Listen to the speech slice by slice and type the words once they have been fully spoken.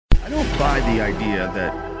I don't buy the idea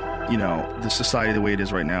that, the society the way it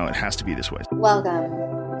is right now, it has to be this way.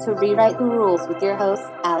 Welcome to Rewrite the Rules with your host,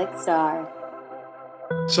 Alex Starr.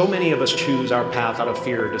 So many of us choose our path out of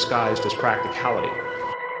fear disguised as practicality.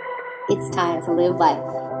 It's time to live life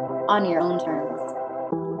on your own terms.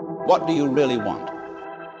 What do you really want?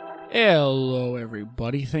 Hello,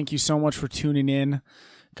 everybody. Thank you so much for tuning in.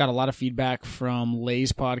 Got a lot of feedback from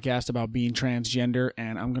Lay's podcast about being transgender,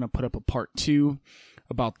 and I'm going to put up a part 2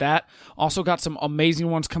 about that. Also got some amazing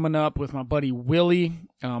ones coming up with my buddy Willie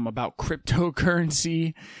about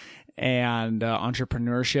cryptocurrency and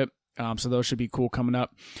entrepreneurship. So those should be cool coming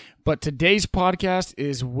up. But today's podcast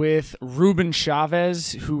is with Ruben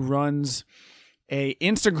Chavez, who runs a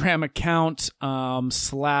Instagram account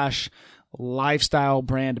 / lifestyle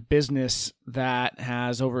brand business that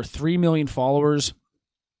has over 3 million followers.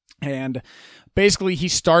 And basically he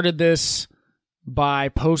started this by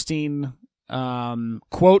posting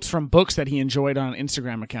quotes from books that he enjoyed on an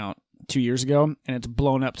Instagram account 2 years ago, and it's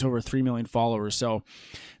blown up to over 3 million followers. So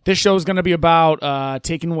this show is going to be about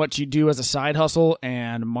taking what you do as a side hustle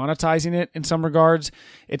and monetizing it in some regards.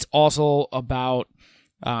 It's also about,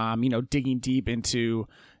 digging deep into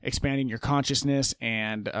expanding your consciousness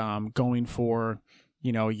and going for,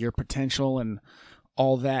 your potential and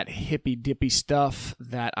all that hippy-dippy stuff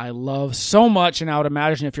that I love so much. And I would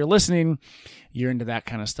imagine if you're listening, you're into that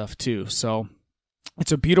kind of stuff too. So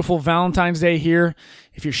it's a beautiful Valentine's Day here.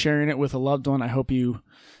 If you're sharing it with a loved one, I hope you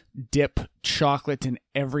dip chocolate in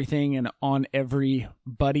everything and on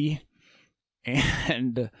everybody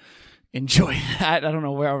and enjoy that. I don't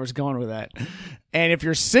know where I was going with that. And if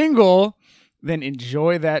you're single, then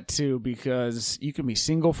enjoy that too, because you can be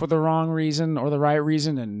single for the wrong reason or the right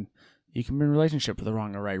reason, and you can be in a relationship for the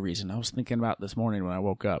wrong or right reason. I was thinking about this morning when I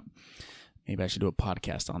woke up. Maybe I should do a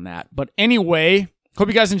podcast on that. But anyway, hope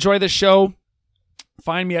you guys enjoy this show.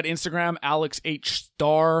 Find me at Instagram, Alex H.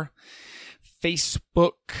 Starr.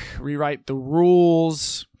 Facebook, Rewrite the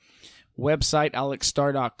Rules. Website,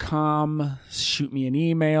 alexstarr.com. Shoot me an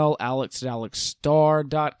email,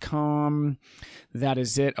 alex@alexstarr.com. That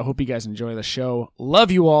is it. I hope you guys enjoy the show.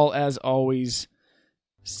 Love you all as always.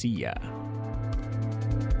 See ya.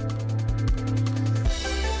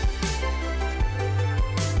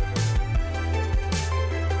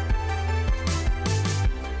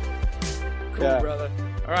 Cool, brother.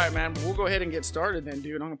 All right, man. We'll go ahead and get started then,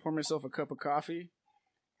 dude. I'm going to pour myself a cup of coffee.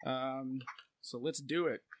 So let's do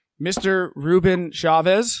it. Mr. Ruben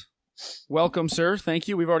Chavez, welcome, sir. Thank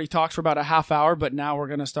you. We've already talked for about a half hour, but now we're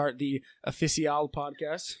going to start the official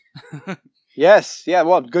podcast. Yes. Yeah.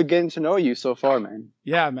 Well, good getting to know you so far, man.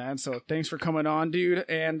 Yeah, man. So thanks for coming on, dude.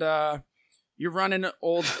 And you're running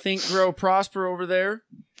old Think, Grow, Prosper over there.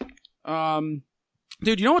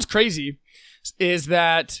 Dude, you know what's crazy is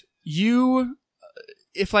that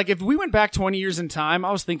if we went back 20 years in time,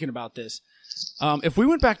 I was thinking about this. If we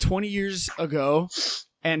went back 20 years ago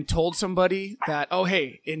and told somebody that, oh,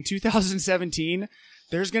 hey, in 2017,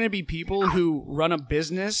 there's going to be people who run a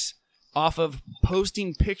business off of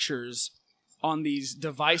posting pictures on these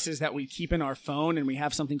devices that we keep in our phone, and we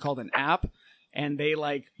have something called an app, and they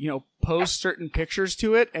post certain pictures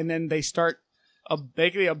to it, and then they start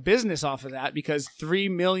basically a business off of that because 3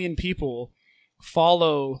 million people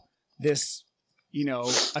follow this,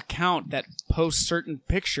 account that posts certain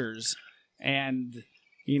pictures, and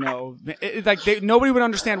nobody would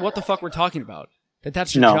understand what the fuck we're talking about.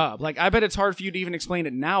 That's your job. Like, I bet it's hard for you to even explain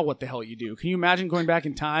it now what the hell you do. Can you imagine going back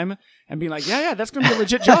in time and being like, yeah, that's going to be a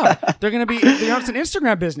legit job. It's an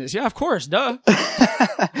Instagram business. Yeah, of course. Duh.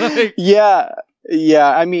 Yeah.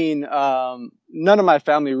 I mean, none of my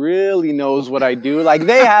family really knows what I do. Like,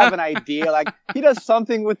 they have an idea. Like, he does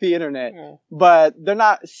something with the internet, but they're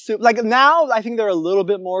not now. I think they're a little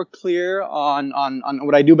bit more clear on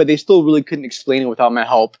what I do, but they still really couldn't explain it without my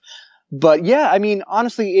help. But yeah, I mean,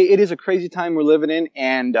 honestly, it is a crazy time we're living in,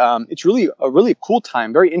 and it's really a really cool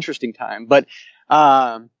time, very interesting time. But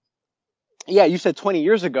yeah, you said 20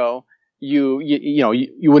 years ago. You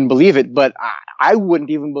wouldn't believe it, but I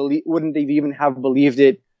wouldn't even have believed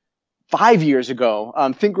it 5 years ago.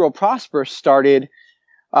 Think, Grow, Prosper started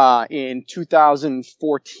in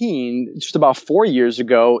 2014, just about 4 years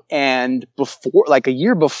ago, and a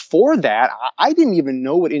year before that, I didn't even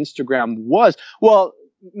know what Instagram was. Well,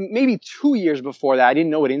 maybe 2 years before that, I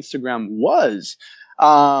didn't know what Instagram was.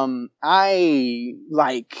 I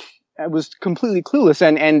was completely clueless,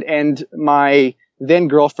 and my then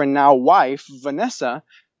girlfriend, now wife, Vanessa,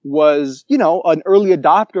 was, an early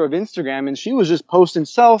adopter of Instagram, and she was just posting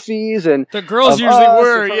selfies, and the girls usually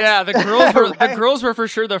were, yeah. The girls were, right? The girls were for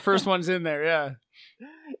sure the first ones in there, yeah.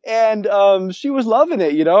 And she was loving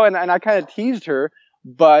it, and I kind of teased her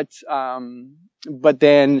but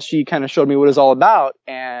then she kind of showed me what it's all about,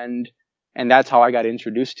 and that's how I got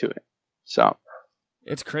introduced to it. So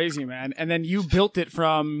it's crazy, man. And then you built it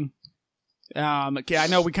from, okay, I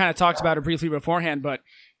know we kind of talked about it briefly beforehand, but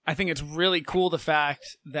I think it's really cool the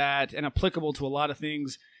fact that, and applicable to a lot of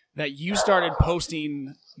things, that you started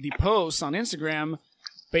posting the posts on Instagram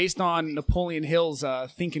based on Napoleon Hill's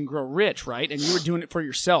Think and Grow Rich, right? And you were doing it for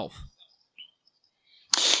yourself.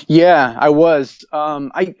 Yeah, I was.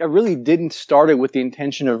 I really didn't start it with the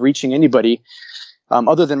intention of reaching anybody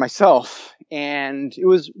other than myself. And it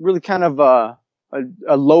was really kind of a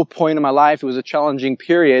low point in my life. It was a challenging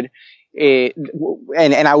period.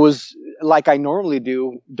 And I was, like I normally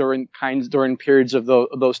do during periods of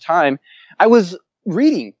those time, I was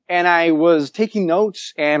reading and I was taking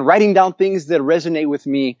notes and writing down things that resonate with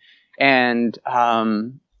me. And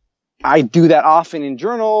I do that often in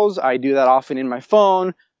journals. I do that often in my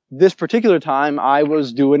phone. This particular time, I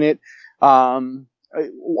was doing it on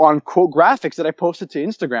quote graphics that I posted to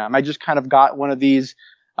Instagram. I just kind of got one of these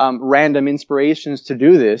random inspirations to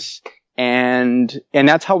do this, and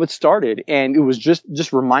that's how it started. And it was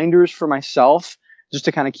just reminders for myself, just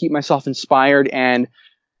to kind of keep myself inspired, and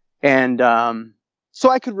so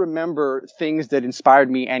I could remember things that inspired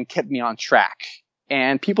me and kept me on track.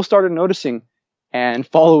 And people started noticing and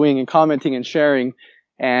following and commenting and sharing,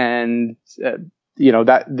 and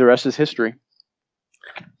that the rest is history.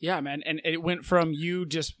 Yeah, man. And it went from you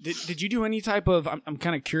just, did you do any type of, I'm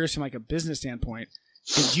kind of curious from like a business standpoint,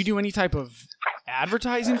 did you do any type of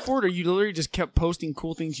advertising for it, or you literally just kept posting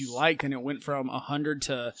cool things you liked and it went from 100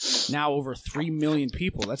 to now over 3 million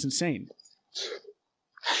people? That's insane.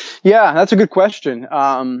 Yeah, that's a good question.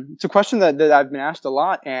 It's a question that I've been asked a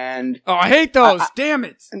lot, and I hate those. Damn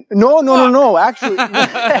it. No. Actually,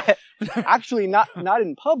 actually not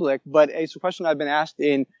in public, but it's a question I've been asked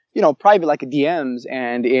in, private, like DMs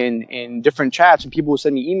and in different chats, and people will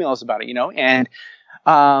send me emails about it, and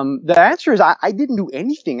the answer is I didn't do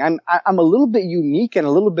anything. I'm a little bit unique and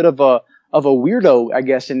a little bit of a weirdo, I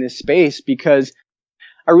guess, in this space, because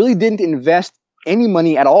I really didn't invest any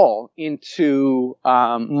money at all into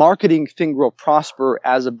marketing Think Grow Prosper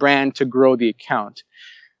as a brand to grow the account.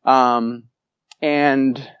 And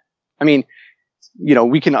I mean,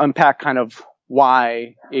 we can unpack kind of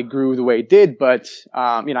why it grew the way it did, but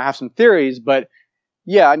I have some theories. But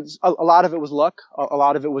yeah, a lot of it was luck. A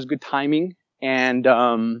lot of it was good timing, and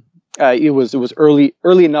it was early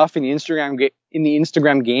enough in the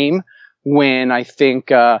Instagram game when I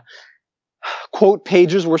think quote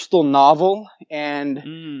pages were still novel, and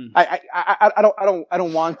I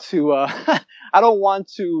don't want to I don't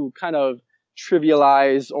want to kind of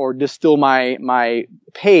trivialize or distill my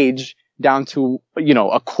page down to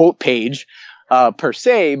a quote page per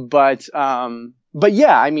se, but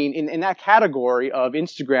yeah, I mean in that category of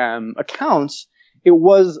Instagram accounts, it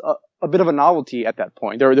was a bit of a novelty at that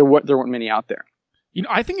point. There weren't many out there.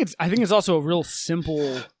 I think it's also a real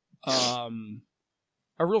simple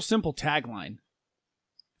tagline.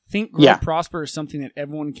 Think, Grow, Prosper is something that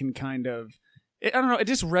everyone can kind of, I don't know, it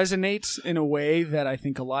just resonates in a way that I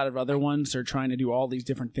think a lot of other ones are trying to do all these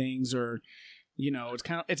different things, or, it's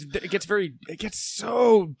kind of, it gets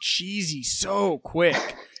so cheesy so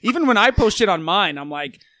quick. Even when I post shit on mine, I'm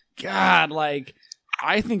like, God, like,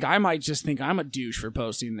 I think I might just think I'm a douche for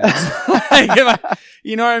posting this.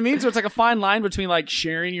 You know what I mean? So it's like a fine line between like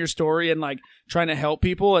sharing your story and like trying to help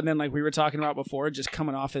people, and then like we were talking about before, just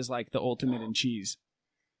coming off as like the ultimate in cheese.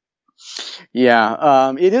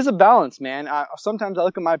 Yeah, it is a balance, man. Sometimes I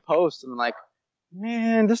look at my posts and I'm like,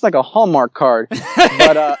 man, this is like a Hallmark card.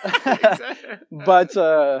 But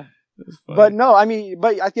no, I mean,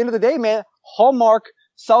 but at the end of the day, man, Hallmark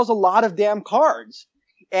sells a lot of damn cards.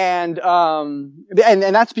 And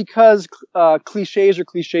that's because cliches are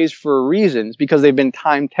cliches for reasons, because they've been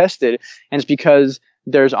time tested, and it's because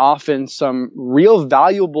there's often some real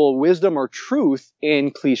valuable wisdom or truth in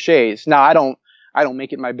cliches. Now, I don't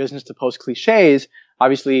make it my business to post cliches.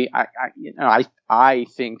 Obviously, I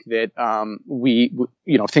think that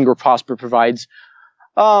Think Grow Prosper provides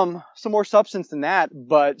some more substance than that,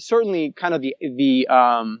 but certainly kind of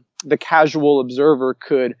the casual observer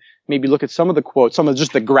could maybe look at some of the quotes, some of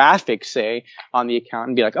just the graphics, say, on the account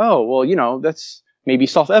and be like, oh, well, that's maybe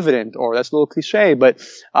self-evident, or that's a little cliche, but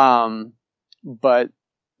I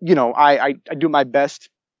do my best.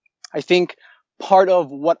 I think part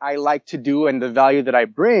of what I like to do and the value that I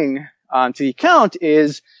bring to the account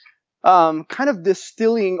is kind of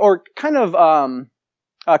distilling or kind of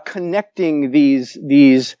connecting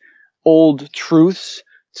these old truths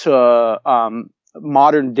to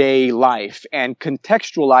modern day life and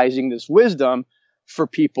contextualizing this wisdom for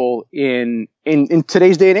people in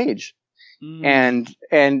today's day and age.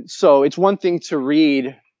 And so it's one thing to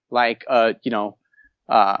read like, Tao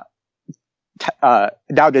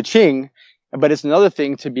Te Ching, but it's another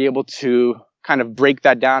thing to be able to kind of break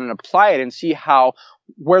that down and apply it and see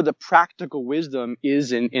where the practical wisdom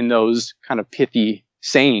is in those kind of pithy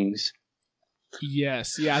sayings.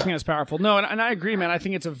 Yes. Yeah, I think that's powerful. No, and I agree, man. I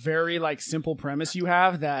think it's a very like simple premise you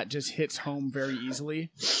have that just hits home very easily.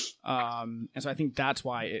 And so I think that's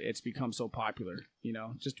why it's become so popular,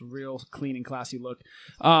 just a real clean and classy look.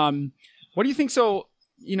 What do you think? So,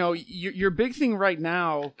 your big thing right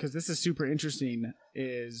now, because this is super interesting,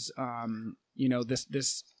 is,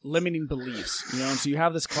 this limiting beliefs, and so you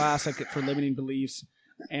have this class like for limiting beliefs,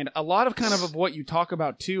 and a lot of kind of what you talk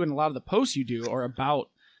about too, and a lot of the posts you do are about,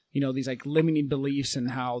 these like limiting beliefs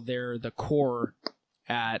and how they're the core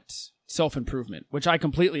at self-improvement, which I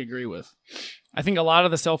completely agree with. I think a lot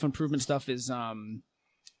of the self-improvement stuff is,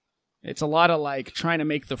 it's a lot of like trying to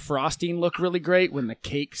make the frosting look really great when the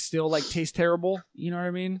cake still like tastes terrible. You know what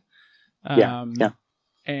I mean? Yeah.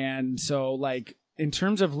 And so like in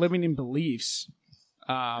terms of limiting beliefs,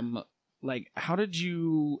 like how did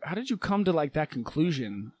you come to like that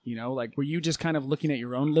conclusion? Like were you just kind of looking at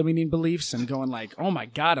your own limiting beliefs and going like, oh my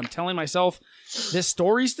God, I'm telling myself this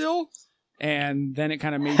story still? And then it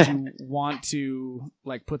kind of made you want to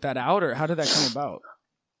like put that out, or how did that come about?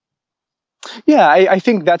 Yeah, I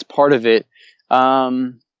think that's part of it. First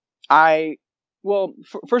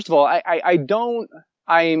of all,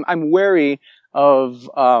 I'm wary of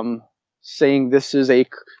saying this is a,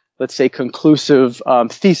 let's say, conclusive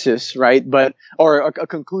thesis, right? Or a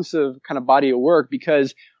conclusive kind of body of work,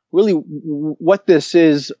 because really what this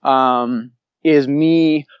is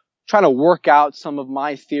me trying to work out some of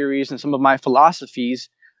my theories and some of my philosophies,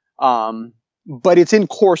 but it's in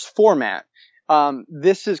course format.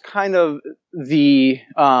 This is kind of the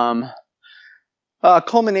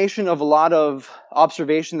culmination of a lot of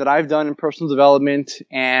observation that I've done in personal development,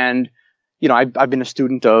 and I've been a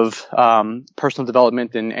student of personal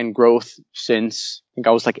development and growth since I think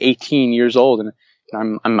I was like 18 years old, and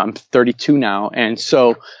I'm 32 now, and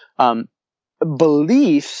so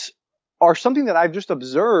beliefs are something that I've just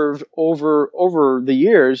observed over the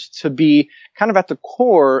years to be kind of at the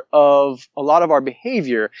core of a lot of our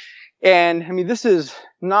behavior. And I mean, this is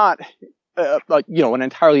not, an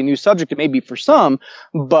entirely new subject. It may be for some,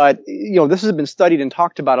 but, this has been studied and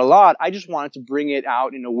talked about a lot. I just wanted to bring it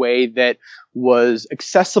out in a way that was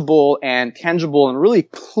accessible and tangible and really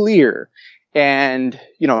clear. And,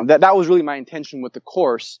 that was really my intention with the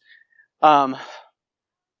course.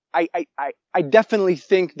 I definitely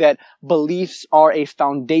think that beliefs are a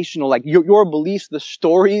foundational, like your beliefs, the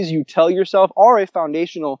stories you tell yourself are a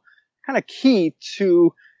foundational kind of key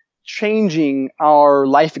to changing our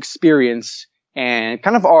life experience and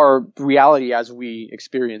kind of our reality as we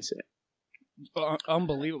experience it.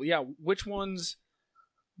 Unbelievable. Yeah. Which ones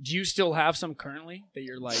do you still have some currently that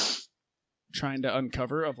you're like trying to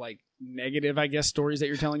uncover of like negative, I guess, stories that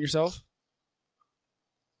you're telling yourself?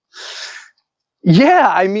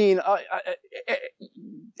 Yeah, I mean,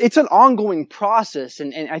 it's an ongoing process,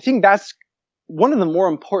 and I think that's one of the more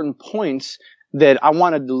important points that I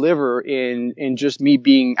want to deliver in just me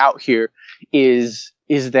being out here is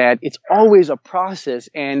that it's always a process,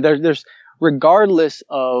 and there's regardless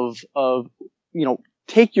of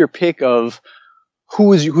take your pick of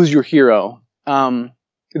who's your hero.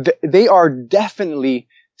 They are definitely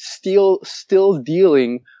still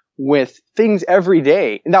dealing with things every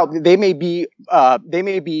day. Now, they may be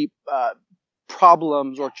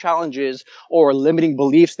problems or challenges or limiting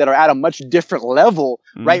beliefs that are at a much different level,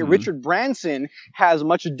 right? Richard Branson has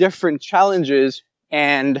much different challenges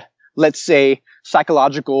and, let's say,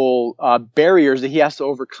 psychological barriers that he has to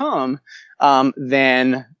overcome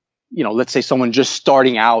than, let's say someone just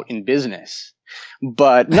starting out in business.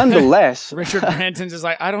 But nonetheless, Richard Branson's is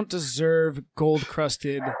like, I don't deserve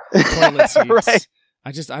gold-crusted toilet seats. Right.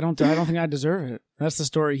 I don't think I deserve it. That's the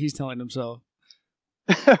story he's telling himself.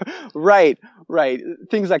 Right.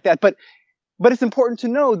 Things like that. But it's important to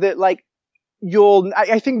know that like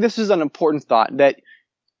I think this is an important thought, that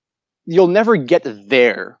you'll never get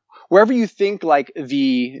there. Wherever you think like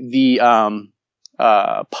the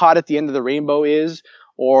pot at the end of the rainbow is,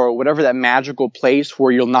 or whatever that magical place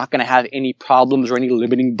where you're not going to have any problems or any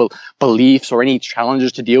limiting beliefs or any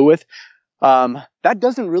challenges to deal with, that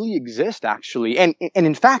doesn't really exist actually. And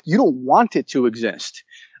in fact, you don't want it to exist.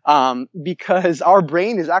 Because our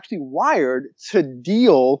brain is actually wired to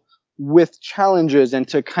deal with challenges and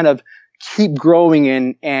to kind of keep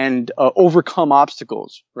growing and overcome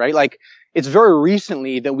obstacles, right? Like it's very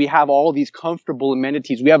recently that we have all these comfortable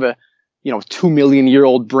amenities. We have 2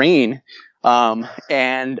 million-year-old brain.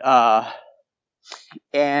 And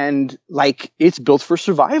like it's built for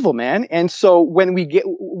survival, man. And so when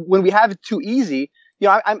we have it too easy,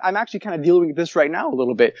 I'm actually kind of dealing with this right now a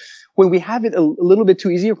little bit. When we have it a little bit too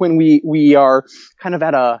easy, when we are kind of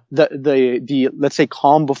at the let's say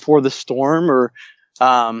calm before the storm, or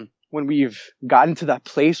when we've gotten to that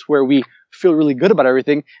place where we feel really good about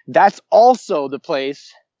everything, that's also the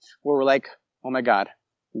place where we're like, oh my God,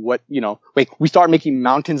 we start making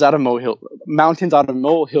mountains out of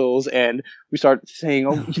molehills, and we start saying,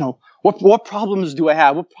 what problems do I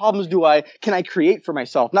have? What problems can I create for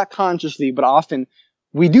myself? Not consciously, but often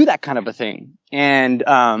we do that kind of a thing. And,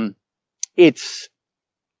 I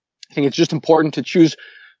think it's just important to choose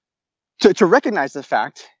to recognize the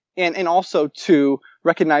fact, and also to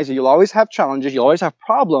recognize that you'll always have challenges, you'll always have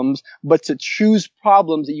problems, but to choose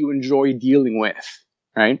problems that you enjoy dealing with,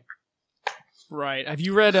 right? Right. Have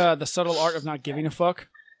you read The Subtle Art of Not Giving a Fuck?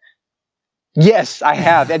 Yes, I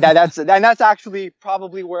have. And that's actually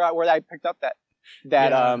probably where I picked up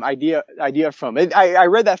that idea from. I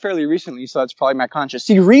read that fairly recently, so it's probably my conscious.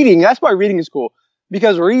 See, that's why reading is cool.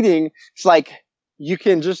 Because reading, it's like you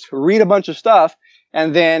can just read a bunch of stuff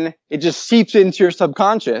and then it just seeps into your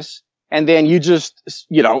subconscious. And then you just,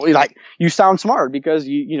 like you sound smart because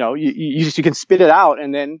you can spit it out,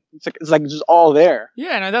 and then it's like just all there.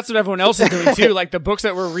 Yeah, and that's what everyone else is doing too. Like the books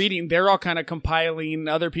that we're reading, they're all kind of compiling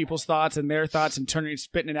other people's thoughts and their thoughts and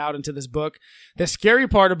spitting it out into this book. The scary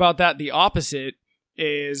part about that, the opposite,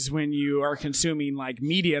 is when you are consuming like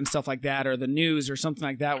media and stuff like that, or the news or something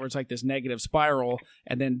like that, where it's like this negative spiral,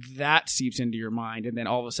 and then that seeps into your mind, and then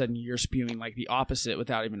all of a sudden you're spewing like the opposite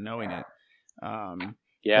without even knowing it.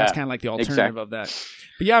 Yeah, that's kind of like the alternative of that.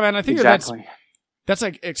 But yeah, man, I think that's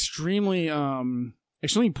like extremely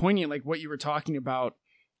poignant, like what you were talking about,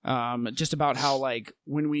 just about how like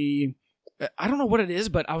when I don't know what it is,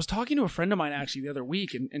 but I was talking to a friend of mine actually the other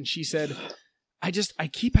week, and she said, I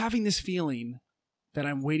keep having this feeling that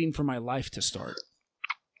I'm waiting for my life to start.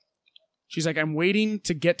 She's like, I'm waiting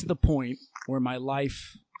to get to the point where my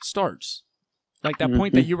life starts. Like that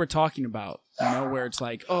point that you were talking about, where it's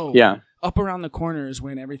like, oh, yeah, up around the corner is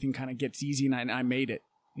when everything kind of gets easy and I made it.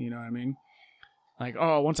 You know what I mean? Like,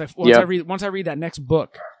 oh, once I read that next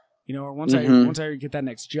book, or once I get that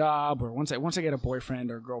next job, or once I get a boyfriend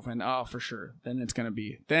or a girlfriend, oh, for sure. Then that's gonna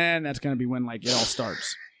be when like it all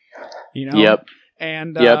starts. Yep.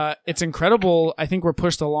 And it's incredible. I think we're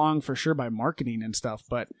pushed along for sure by marketing and stuff,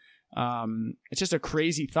 but it's just a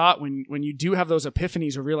crazy thought when you do have those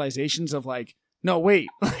epiphanies or realizations of like, no, wait,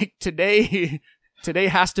 like today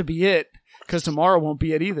has to be it, because tomorrow won't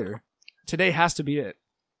be it either. Today has to be it.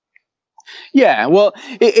 Yeah, well,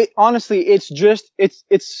 it honestly, it's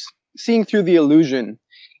seeing through the illusion,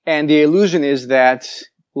 and the illusion is that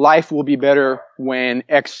life will be better when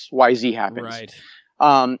X, Y, Z happens.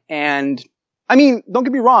 Right. And I mean, don't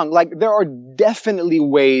get me wrong. Like there are definitely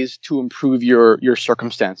ways to improve your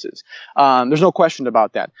circumstances. There's no question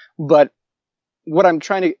about that. But what I'm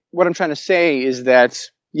trying to say is that,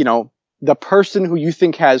 the person who you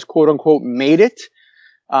think has quote unquote made it,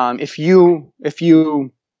 if you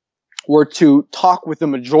were to talk with the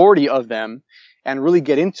majority of them and really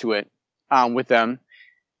get into it, with them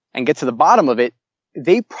and get to the bottom of it,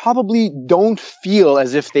 they probably don't feel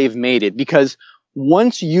as if they've made it, because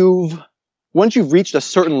once you've reached a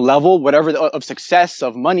certain level, whatever of success,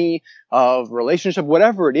 of money, of relationship,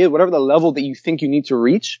 whatever it is, whatever the level that you think you need to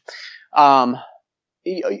reach,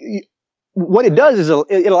 what it does is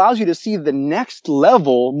it allows you to see the next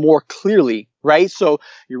level more clearly, right? So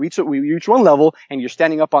we reach one level and you're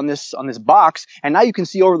standing up on this box, and now you can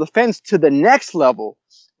see over the fence to the next level,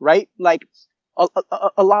 right? Like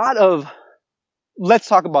a lot of, let's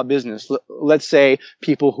talk about business. Let's say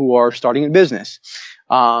people who are starting a business.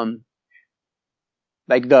 Like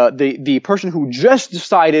the person who just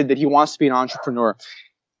decided that he wants to be an entrepreneur,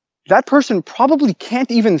 that person probably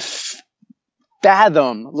can't even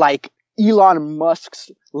fathom like Elon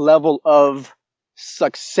Musk's level of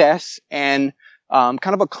success and kind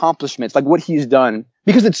of accomplishments, like what he's done,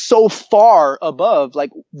 because it's so far above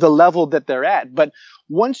like the level that they're at. But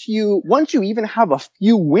once you even have a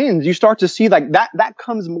few wins, you start to see like that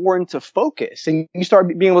comes more into focus, and you start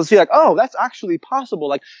being able to see like, oh, that's actually possible.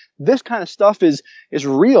 Like this kind of stuff is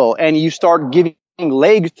real, and you start giving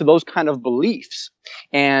legs to those kind of beliefs.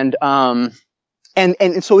 And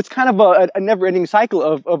so it's kind of a never-ending cycle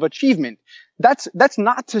of achievement. That's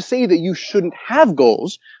not to say that you shouldn't have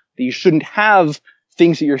goals, that you shouldn't have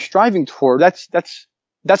things that you're striving toward.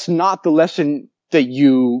 That's not the lesson that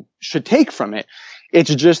you should take from it.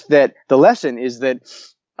 It's just that the lesson is that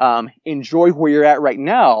enjoy where you're at right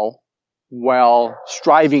now, while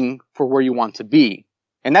striving for where you want to be.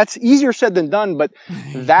 And that's easier said than done, but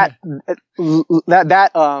that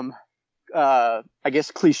I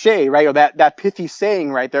guess cliche, right? Or that pithy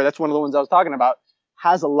saying right there, that's one of the ones I was talking about,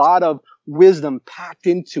 has a lot of wisdom packed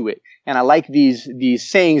into it. And I like these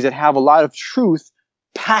sayings that have a lot of truth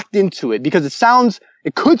packed into it, because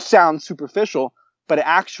it could sound superficial, but it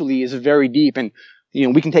actually is very deep. And,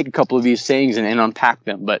 we can take a couple of these sayings and unpack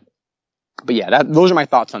them. But yeah, those are my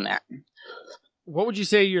thoughts on that. What would you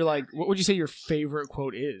say your favorite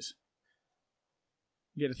quote is?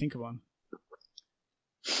 You got to think of one.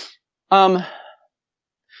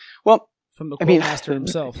 Well, from the quote master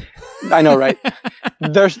himself. I know, right?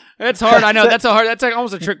 That's hard. I know that's like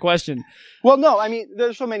almost a trick question. Well, no, I mean,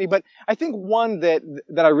 there's so many, but I think one that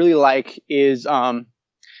I really like is,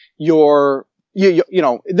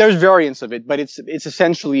 there's variants of it, but it's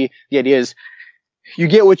essentially, the idea is you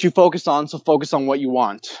get what you focus on, so focus on what you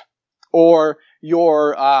want. Or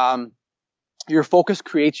your focus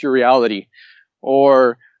creates your reality.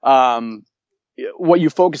 Or, what you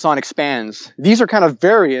focus on expands. These are kind of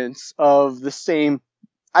variants of the same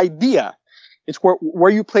idea. It's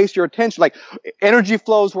where you place your attention. Like, energy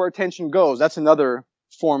flows where attention goes. That's another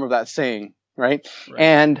form of that saying, right?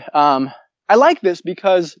 And I like this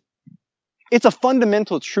because it's a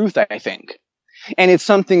fundamental truth, I think. And it's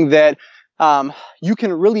something that you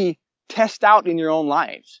can really test out in your own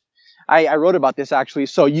lives. I wrote about this actually,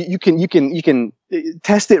 so you can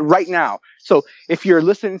test it right now. So if you're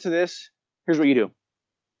listening to this, here's what you do.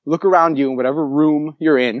 Look around you in whatever room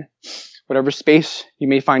you're in, whatever space you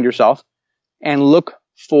may find yourself, and look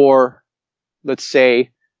for, let's say,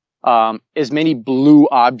 as many blue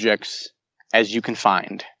objects as you can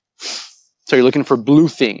find. So you're looking for blue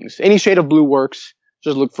things. Any shade of blue works.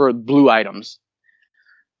 Just look for blue items.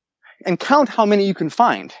 And count how many you can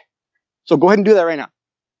find. So go ahead and do that right now.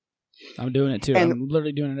 I'm doing it too. I'm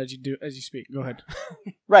literally doing it as you speak. Go ahead.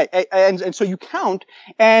 Right. And so you count,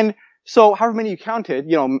 and so however many you counted,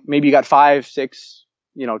 maybe you got 5, 6,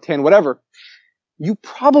 10, whatever. You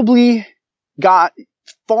probably got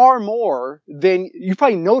you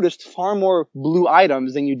probably noticed far more blue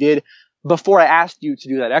items than you did before I asked you to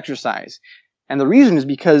do that exercise. And the reason is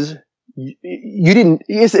because you didn't,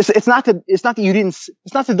 it's not that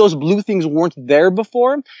those blue things weren't there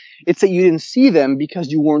before. It's that you didn't see them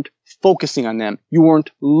because you weren't focusing on them. You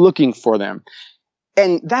weren't looking for them.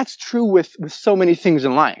 And that's true with so many things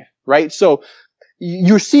in life, right? So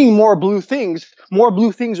you're seeing more blue things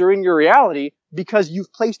are in your reality because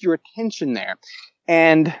you've placed your attention there.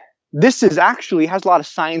 And this has a lot of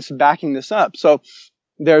science backing this up. So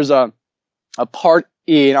there's a part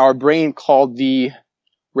in our brain called the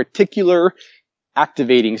reticular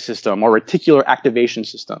activating system or reticular activation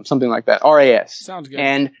system, something like that, RAS. Sounds good.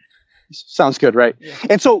 And sounds good, right? Yeah.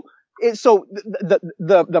 And so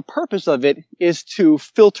the purpose of it is to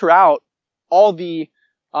filter out all the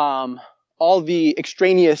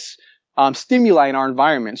extraneous stimuli in our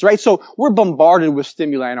environments, right? So we're bombarded with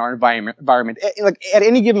stimuli in our environment. Like at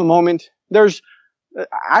any given moment, there's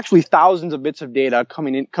actually thousands of bits of data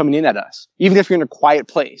coming in at us, even if you're in a quiet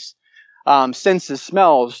place. Senses,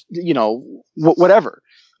 smells, whatever.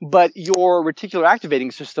 But your reticular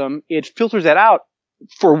activating system, it filters that out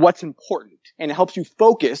for what's important, and it helps you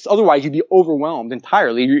focus. Otherwise, you'd be overwhelmed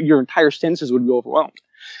entirely. Your entire senses would be overwhelmed.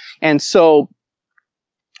 And so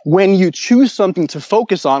when you choose something to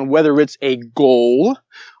focus on, whether it's a goal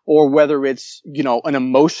or whether it's, an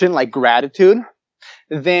emotion like gratitude,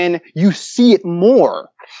 then you see it more,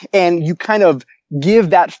 and you kind of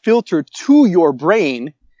give that filter to your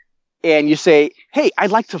brain. And you say, hey, I'd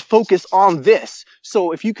like to focus on this.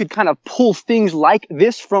 So if you could kind of pull things like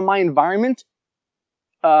this from my environment,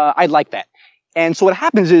 I'd like that. And so what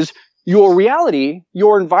happens is your reality,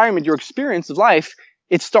 your environment, your experience of life,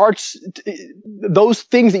 those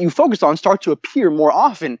things that you focus on start to appear more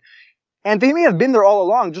often. And they may have been there all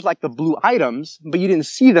along, just like the blue items, but you didn't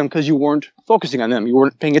see them because you weren't focusing on them. You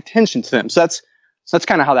weren't paying attention to them. So that's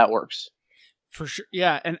kind of how that works. For sure.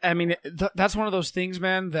 Yeah. And I mean, that's one of those things,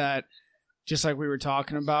 man, that just like we were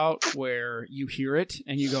talking about, where you hear it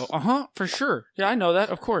and you go, for sure. Yeah, I know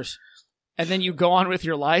that. Of course. And then you go on with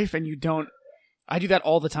your life and you don't. I do that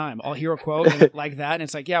all the time. I'll hear a quote like that. And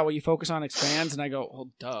it's like, yeah, well, you focus on expands. And I go, well,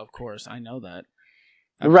 duh, of course. I know that.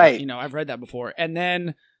 Right. I've read that before. And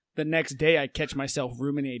then the next day I catch myself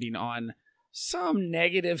ruminating on some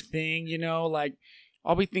negative thing, like,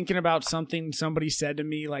 I'll be thinking about something somebody said to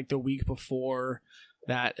me like the week before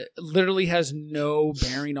that literally has no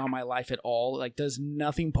bearing on my life at all, like does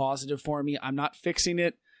nothing positive for me. I'm not fixing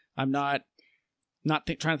it. I'm not not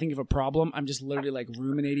trying to think of a problem. I'm just literally like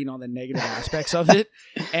ruminating on the negative aspects of it.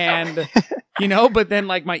 And, but then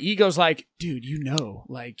like my ego's like, dude,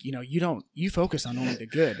 like, you focus on only the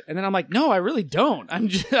good. And then I'm like, no, I really don't.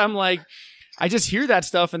 I'm like, I just hear that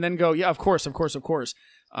stuff and then go, yeah, of course. And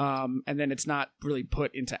then it's not really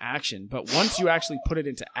put into action. But once you actually put it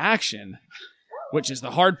into action, which is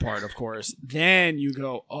the hard part, of course, then you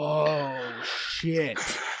go, oh shit.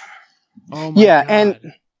 Oh my God.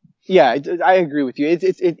 And yeah, I agree with you. It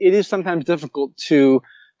is sometimes difficult to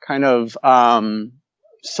kind of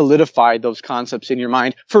solidify those concepts in your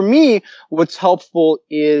mind. For me, what's helpful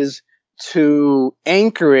is to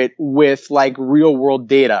anchor it with like real world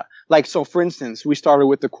data. Like, so for instance, we started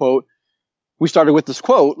with this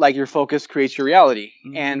quote, like your focus creates your reality.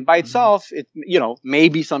 Mm-hmm. And by itself, it,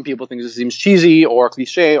 maybe some people think this seems cheesy or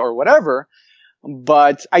cliche or whatever.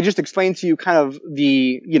 But I just explained to you kind of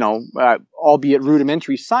the, albeit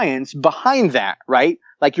rudimentary science behind that, right?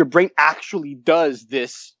 Like your brain actually does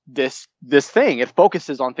this thing. It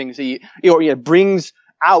focuses on things that it brings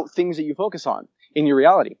out things that you focus on in your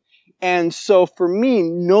reality. And so for me,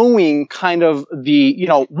 knowing kind of the,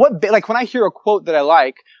 like when I hear a quote that I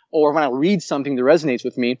like, or when I read something that resonates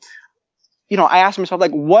with me, I ask myself,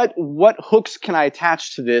 like, what hooks can I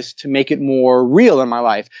attach to this to make it more real in my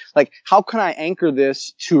life? Like, how can I anchor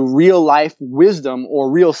this to real life wisdom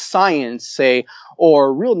or real science, say,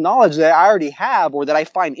 or real knowledge that I already have or that I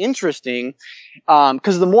find interesting?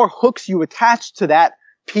 Because the more hooks you attach to that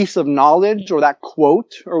piece of knowledge or that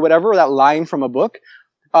quote or whatever, or that line from a book,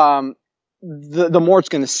 the more it's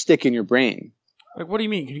going to stick in your brain. Like, what do you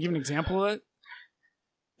mean? Can you give an example of it?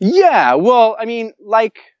 Yeah, well, I mean,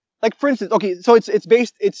 like for instance, okay, so it's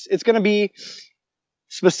going to be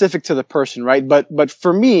specific to the person, right? But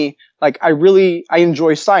for me, like I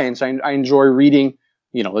enjoy science. I enjoy reading,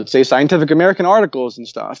 let's say Scientific American articles and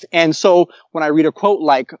stuff. And so when I read a quote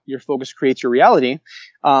like your focus creates your reality,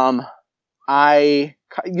 I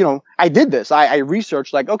did this. I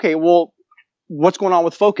researched like, okay, well, what's going on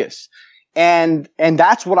with focus? And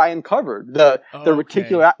that's what I uncovered, the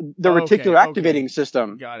reticular activating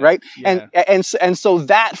system, right? Yeah. And so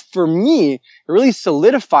that for me really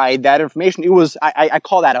solidified that information. It was, I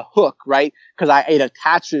call that a hook, right? Cause it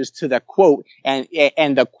attaches to the quote and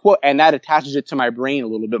the quote, and that attaches it to my brain a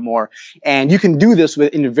little bit more. And you can do this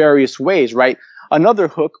in various ways, right? Another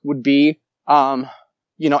hook would be,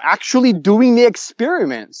 actually doing the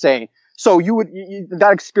experiment, say. So that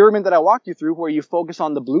experiment that I walked you through where you focus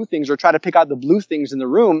on the blue things or try to pick out the blue things in the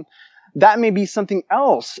room, that may be something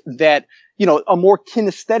else that, a more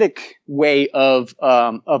kinesthetic way of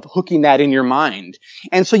hooking that in your mind.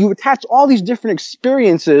 And so you attach all these different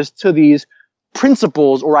experiences to these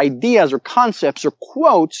principles or ideas or concepts or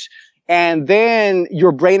quotes, and then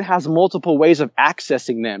your brain has multiple ways of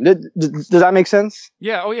accessing them. Does that make sense?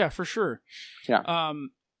 Yeah. Oh yeah, for sure. Yeah.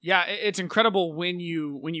 Yeah, it's incredible when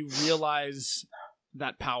you realize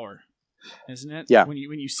that power, isn't it? Yeah. When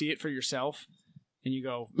you see it for yourself, and you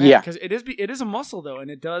go, man, because it is a muscle though, and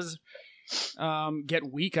it does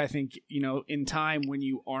get weak. I think in time when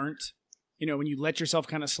you aren't, when you let yourself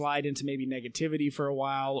kind of slide into maybe negativity for a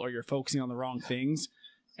while, or you're focusing on the wrong things,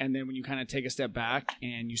 and then when you kind of take a step back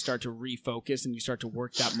and you start to refocus and you start to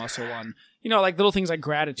work that muscle on, like little things like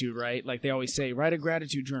gratitude, right? Like they always say, write a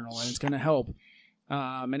gratitude journal, and it's going to help.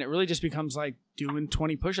 And it really just becomes like doing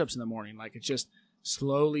 20 push-ups in the morning. Like it's just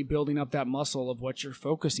slowly building up that muscle of what you're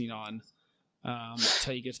focusing on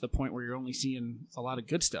until you get to the point where you're only seeing a lot of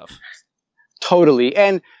good stuff. Totally.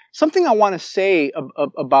 And something I want to say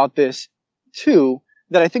about this too,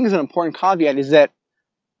 that I think is an important caveat is that,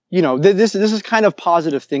 this is kind of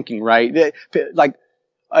positive thinking, right? Like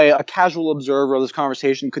a casual observer of this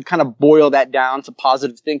conversation could kind of boil that down to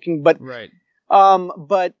positive thinking, but, right.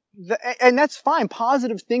 And that's fine.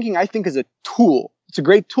 Positive thinking, I think, is a tool. It's a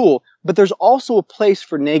great tool, but there's also a place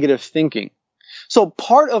for negative thinking. So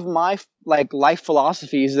part of my life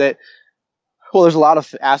philosophy is that, well, there's a lot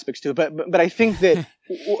of aspects to it, but I think that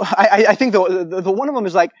I think the one of them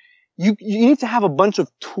is like you need to have a bunch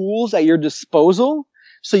of tools at your disposal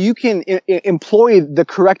so you can employ the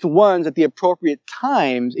correct ones at the appropriate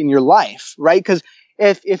times in your life, right? Because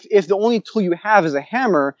if the only tool you have is a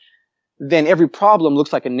hammer, then every problem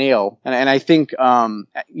looks like a nail. And I think,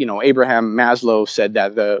 Abraham Maslow said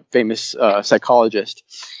that, the famous psychologist.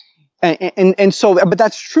 And so, but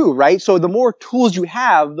that's true, right? So the more tools you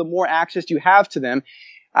have, the more access you have to them,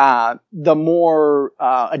 the more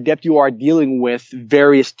adept you are dealing with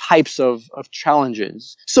various types of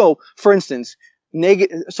challenges. So, for instance,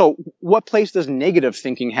 so what place does negative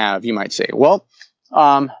thinking have, you might say? Well,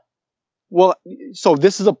 so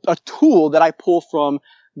this is a tool that I pull from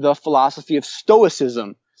the philosophy of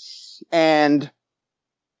Stoicism. And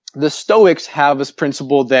the Stoics have this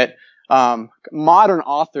principle that modern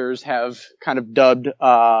authors have kind of dubbed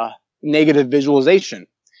negative visualization.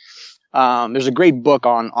 There's a great book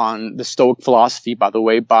on the Stoic philosophy, by the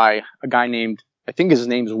way, by a guy named, I think his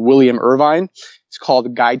name's William Irvine. It's called The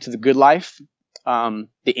Guide to the Good Life, The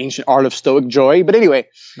Ancient Art of Stoic Joy. But anyway,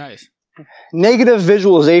 nice. Negative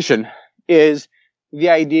visualization is the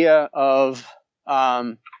idea of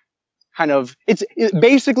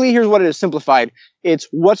basically, here's what it is simplified. It's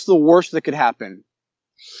what's the worst that could happen.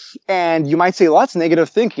 And you might say, well, that's negative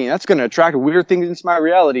thinking. That's going to attract weird things into my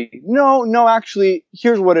reality. No, actually,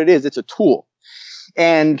 here's what it is. It's a tool.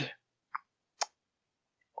 And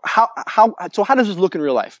how does this look in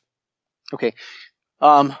real life? Okay.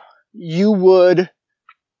 You would,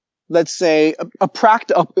 let's say, a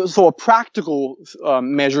practical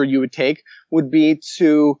measure you would take would be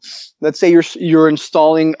to, let's say you're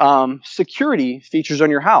installing security features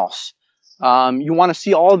on your house. You want to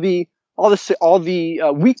see all the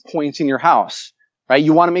weak points in your house, right?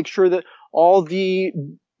 You want to make sure that all the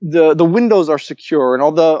windows are secure and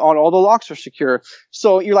all the locks are secure.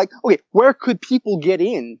 So you're like, okay, where could people get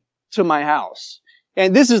in to my house?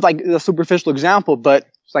 And this is like a superficial example, but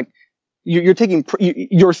it's like you're thinking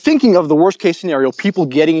of the worst case scenario, people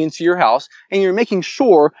getting into your house, and you're making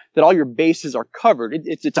sure that all your bases are covered.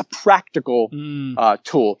 It's a practical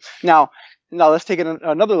tool. Now let's take it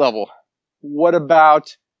another level. What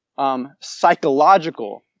about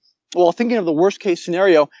psychological? Well, thinking of the worst case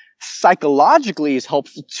scenario psychologically is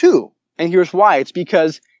helpful too. And here's why. It's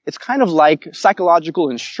because it's kind of like psychological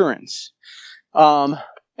insurance.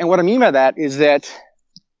 And what I mean by that is that,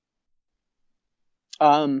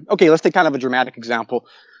 okay, let's take kind of a dramatic example.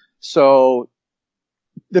 So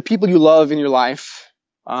the people you love in your life,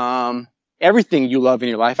 everything you love in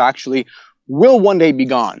your life actually will one day be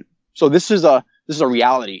gone. So this is a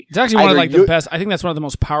reality. It's actually one of the best. I think that's one of the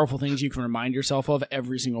most powerful things you can remind yourself of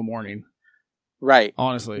every single morning. Right.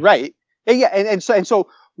 Honestly. Right. Yeah. And so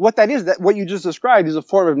what that is, that what you just described is a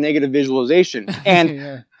form of negative visualization. And,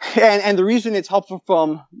 yeah. and the reason it's helpful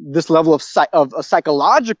from this level of a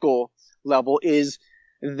psychological level is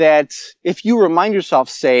that if you remind yourself,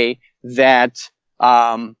 say, that,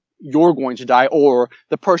 you're going to die, or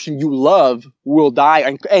the person you love will die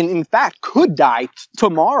and in fact could die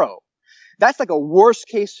tomorrow. That's like a worst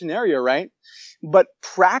case scenario, right? But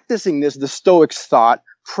practicing this, the Stoics thought,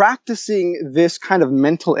 practicing this kind of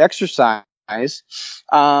mental exercise,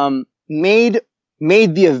 made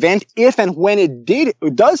the event, if and when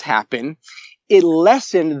it does happen, it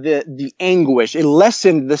lessened the anguish. It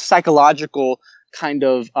lessened the psychological kind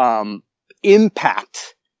of,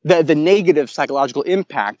 impact, the negative psychological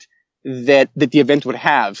impact that the event would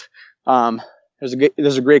have.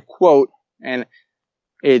 There's a great quote, and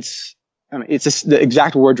it's just, the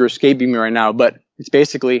exact words are escaping me right now, but it's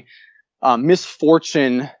basically,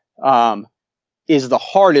 misfortune, is the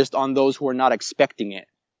hardest on those who are not expecting it.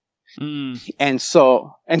 And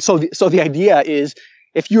so the idea is,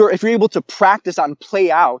 if you're able to practice and play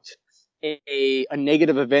out a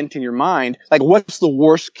negative event in your mind, like what's the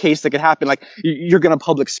worst case that could happen? Like you're going to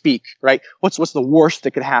public speak, right? What's the worst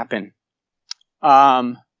that could happen?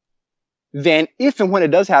 Then if and when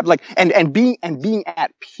it does happen, like, and being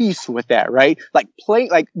at peace with that, right? Like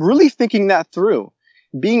really thinking that through,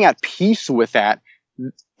 being at peace with that.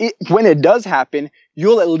 When it does happen,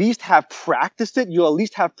 you'll at least have practiced it. You'll at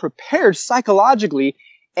least have prepared psychologically,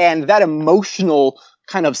 and that emotional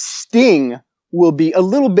kind of sting will be a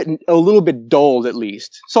little bit dulled at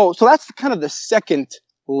least. So that's kind of the second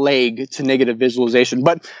leg to negative visualization.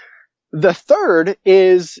 But the third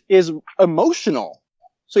is emotional.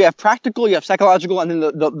 So you have practical, you have psychological, and then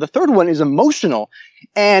the third one is emotional.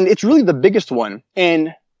 And it's really the biggest one.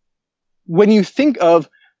 And when you think of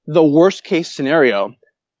the worst case scenario,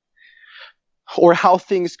 or how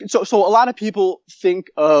things, so a lot of people think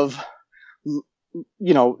of,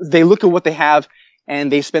 they look at what they have and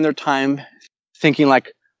they spend their time thinking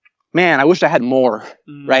like, man, I wish I had more,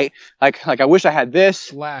 right? Like I wish I had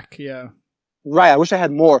this. Lack, yeah. Right, I wish I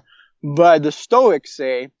had more. But the Stoics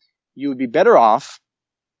say you would be better off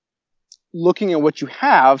looking at what you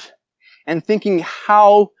have and thinking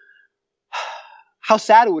how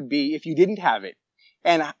sad it would be if you didn't have it.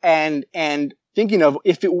 And thinking of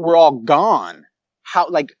if it were all gone, how,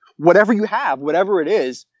 like, whatever you have, whatever it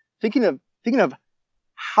is, thinking of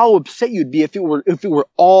how upset you'd be if it were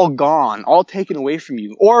all gone, all taken away from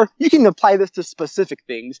you. Or you can apply this to specific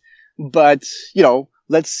things, but,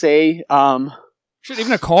 let's say, shit,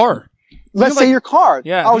 even a car. Let's say your car.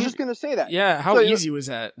 Yeah. I was just going to say that. Yeah. How easy was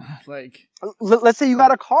that? Like, let's say you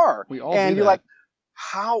got a car we all and do you're that. like,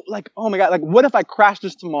 how, like, oh my God, like, what if I crash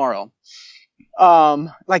this tomorrow?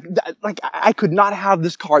 Like I could not have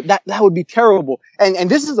this car. That would be terrible. And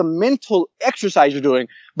this is a mental exercise you're doing.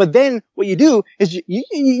 But then what you do is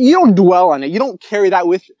you don't dwell on it. You don't carry that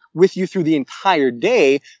with you through the entire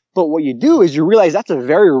day. But what you do is you realize that's a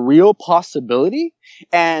very real possibility.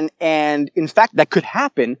 And in fact, that could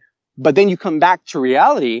happen. But then you come back to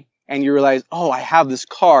reality and you realize, oh, I have this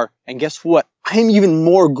car. And guess what? I'm even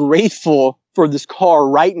more grateful for this car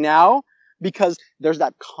right now, because there's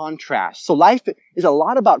that contrast. So life is a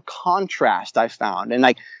lot about contrast, I found. And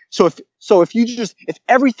like, so if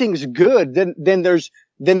everything's good, then there's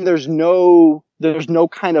no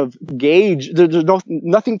kind of gauge. There's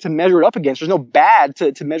nothing to measure it up against. There's no bad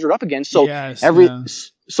to measure it up against. So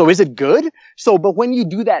so is it good? So, but when you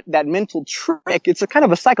do that mental trick, it's a kind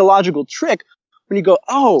of a psychological trick when you go,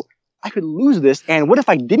 oh, I could lose this. And what if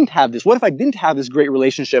I didn't have this? What if I didn't have this great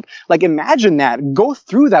relationship? Like, imagine that. Go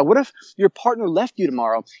through that. What if your partner left you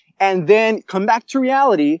tomorrow? And then come back to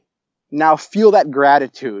reality. Now feel that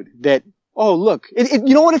gratitude that, oh, look,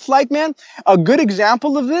 you know what it's like, man? A good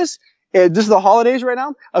example of this, this is the holidays right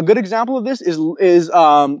now. A good example of this is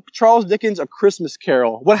Charles Dickens' A Christmas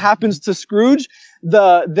Carol. What happens to Scrooge?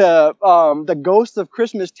 The ghosts of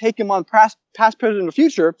Christmas take him on past, present, and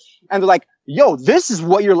future. And they're like, yo, this is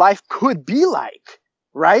what your life could be like,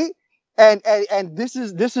 right? And this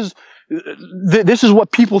is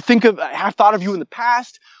what people have thought of you in the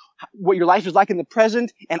past, what your life is like in the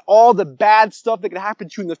present, and all the bad stuff that could happen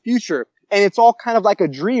to you in the future. And it's all kind of like a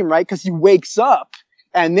dream, right? Because he wakes up,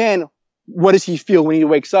 and then what does he feel when he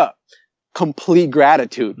wakes up? Complete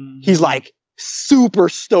gratitude. Mm-hmm. He's like super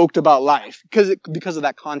stoked about life because of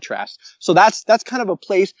that contrast. So that's kind of a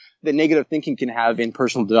place that negative thinking can have in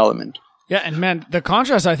personal development. Yeah, and man, the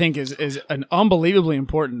contrast I think is an unbelievably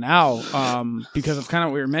important now, because of kind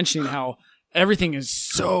of what we were mentioning, how everything is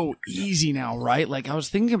so easy now, right? Like, I was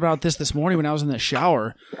thinking about this morning when I was in the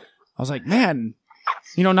shower. I was like, man,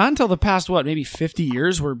 not until the past, maybe 50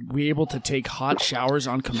 years were we able to take hot showers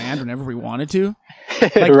on command whenever we wanted to.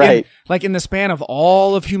 Like, right. In the span of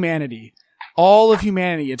all of humanity,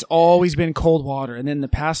 it's always been cold water. And then the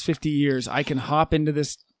past 50 years, I can hop into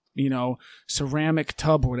this, ceramic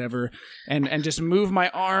tub or whatever, and just move my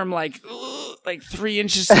arm like 3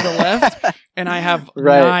 inches to the left, and I have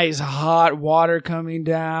nice hot water coming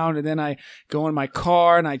down, and then I go in my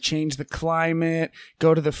car and I change the climate,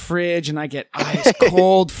 go to the fridge, and I get ice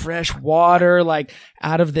cold fresh water like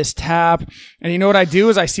out of this tap. And you know what I do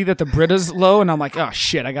is I see that the Brita's low, and I'm like, oh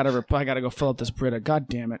shit, I gotta go fill up this Brita. God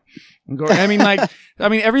damn it.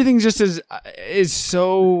 Everything just is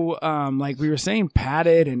so like we were saying,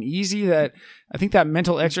 padded and easy, that I think that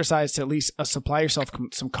mental exercise to at least supply yourself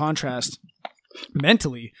some contrast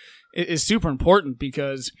mentally is super important,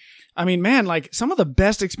 because like some of the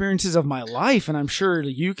best experiences of my life, and I'm sure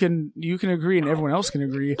you can agree and everyone else can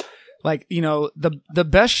agree, like, the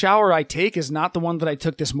best shower I take is not the one that I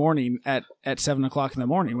took this morning at 7:00 in the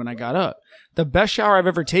morning when I got up. The best shower I've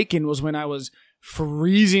ever taken was when I was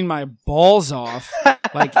freezing my balls off,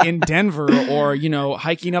 like in Denver, or,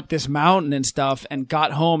 hiking up this mountain and stuff, and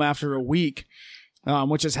got home after a week,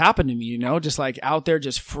 which has happened to me, just like out there,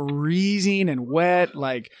 just freezing and wet,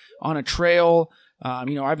 like on a trail. I've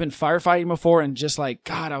been firefighting before, and just like,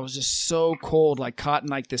 God, I was just so cold, like caught in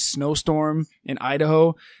like this snowstorm in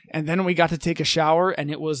Idaho. And then we got to take a shower, and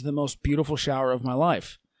it was the most beautiful shower of my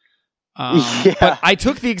life. But I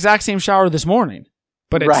took the exact same shower this morning.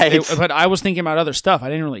 But but I was thinking about other stuff. I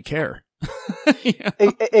didn't really care.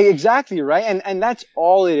 Exactly, right. And that's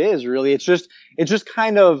all it is, really. It's just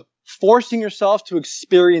kind of forcing yourself to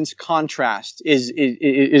experience contrast is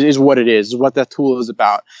what it is what that tool is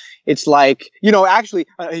about. It's like, actually,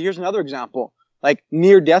 here's another example, like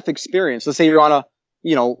near-death experience. Let's say you're on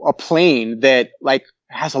a plane that like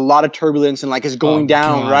has a lot of turbulence and like is going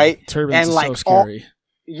down, right? Turbulence and is like so scary.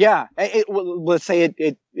 Let's say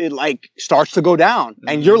it like starts to go down,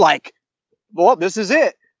 and you're like, well, this is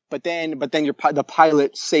it. But then the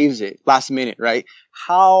pilot saves it last minute, right?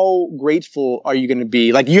 How grateful are you going to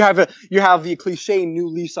be? Like, you have the cliche new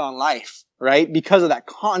lease on life, right? Because of that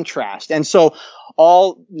contrast. And so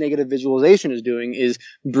all negative visualization is doing is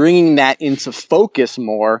bringing that into focus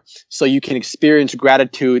more, so you can experience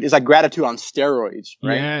gratitude. It's like gratitude on steroids,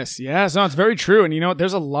 right? Yes. No, it's very true. And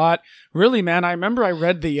there's a lot, really, man. I remember I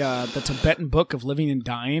read the Tibetan Book of Living and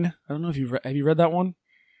Dying. I don't know if have you read that one?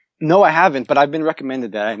 No, I haven't, but I've been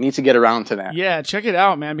recommended that. I need to get around to that. Yeah, check it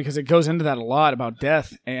out, man, because it goes into that a lot about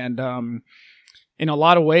death. And in a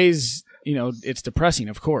lot of ways, it's depressing,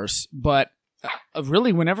 of course. But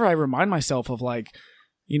really, whenever I remind myself of, like,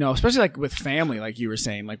 especially like with family, like you were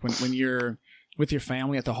saying, like when you're with your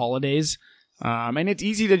family at the holidays. And it's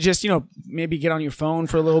easy to just, maybe get on your phone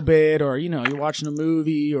for a little bit, or, you're watching a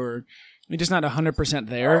movie, or you're just not 100%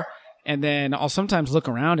 there. And then I'll sometimes look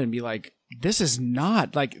around and be like, this is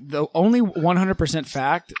not like the only 100%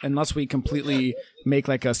 fact, unless we completely make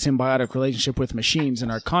like a symbiotic relationship with machines in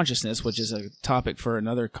our consciousness, which is a topic for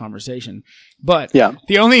another conversation. But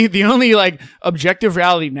the only like objective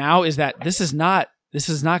reality now is that this is not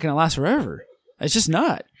going to last forever. It's just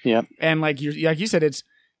not. Yeah. And like you said, it's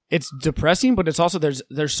depressing, but it's also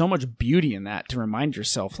there's so much beauty in that to remind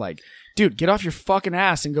yourself, like, dude, get off your fucking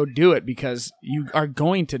ass and go do it, because you are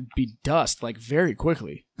going to be dust like very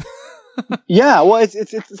quickly. Yeah, well,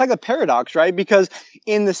 it's like a paradox, right? Because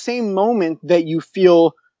in the same moment that you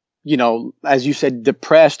feel, as you said,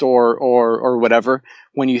 depressed or whatever,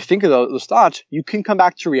 when you think of those thoughts, you can come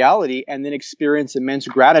back to reality and then experience immense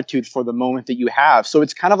gratitude for the moment that you have. So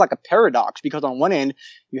it's kind of like a paradox, because on one end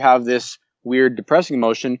you have this weird depressing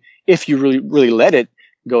emotion if you really, really let it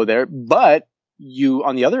go there, but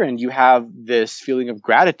on the other end, you have this feeling of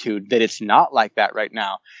gratitude that it's not like that right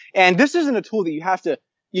now. And this isn't a tool that you have to,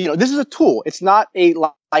 this is a tool. It's not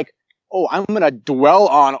like, oh, I'm going to dwell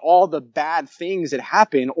on all the bad things that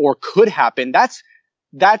happen or could happen. That's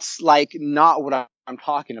like not what I'm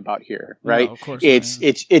talking about here, right? No, of course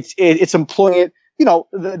it's employing it.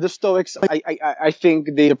 The Stoics, I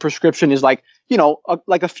think the prescription is like,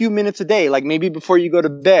 like a few minutes a day, like maybe before you go to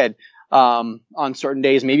bed, on certain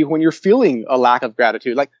days, maybe when you're feeling a lack of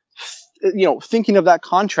gratitude, like, thinking of that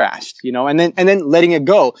contrast, and then letting it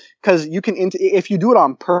go. Cause you can, if you do it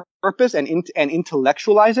on purpose and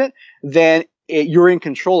intellectualize it, then you're in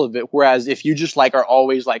control of it. Whereas if you just like are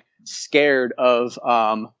always like scared of,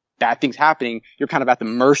 bad things happening, you're kind of at the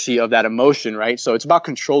mercy of that emotion, right? So it's about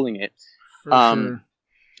controlling it. For sure.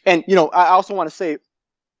 And, I also want to say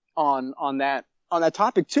on that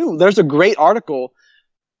topic too, there's a great article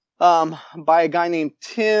by a guy named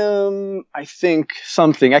Tim, I think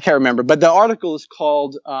something, I can't remember, but the article is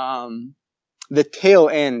called The Tail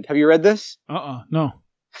End. Have you read this? No.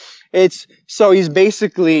 He's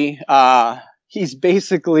basically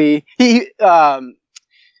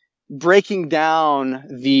breaking down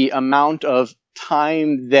the amount of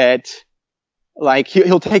time that, like,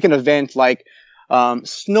 he'll take an event like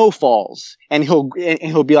snowfalls, and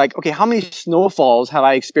he'll be like, okay, how many snowfalls have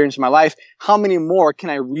I experienced in my life? How many more can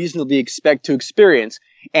I reasonably expect to experience?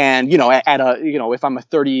 And, if I'm a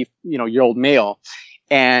 30, year old male,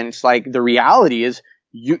 and it's like, the reality is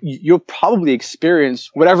you'll probably experience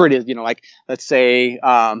whatever it is, like, let's say,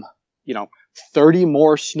 30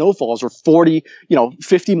 more snowfalls or 40,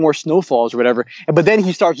 50 more snowfalls or whatever. But then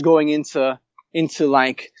he starts going into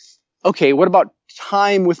like, okay, what about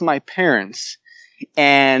time with my parents?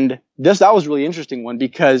 And that was a really interesting one,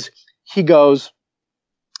 because he goes,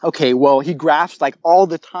 okay, well, he graphs like all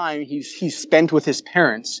the time he's spent with his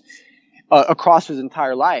parents across his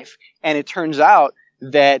entire life. And it turns out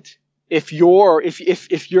that if you're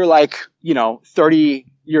like, 30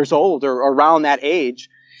 years old or around that age,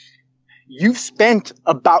 you've spent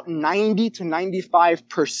about 90 to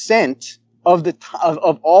 95%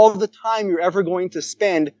 of all the time you're ever going to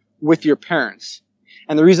spend with your parents.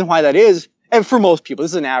 And the reason why that is, and for most people,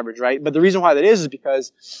 this is an average, right? But the reason why that is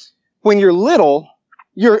because when you're little,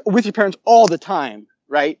 you're with your parents all the time,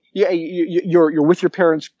 right? You're with your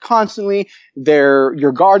parents constantly. They're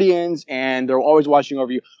your guardians, and they're always watching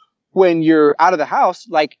over you. When you're out of the house,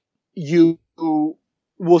 like, you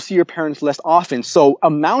will see your parents less often. So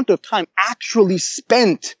amount of time actually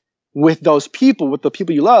spent with those people, with the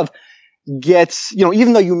people you love, gets,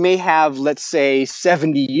 even though you may have, let's say,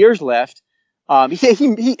 70 years left,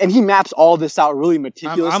 he maps all this out really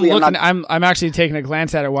meticulously. I'm actually taking a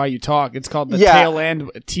glance at it while you talk. It's called The Tail End,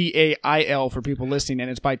 TAIL for people listening, and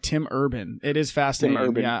it's by Tim Urban. It is fascinating. Tim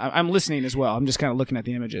Urban. Yeah, I'm listening as well. I'm just kind of looking at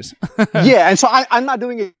the images. Yeah, and so I'm not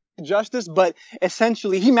doing it justice, but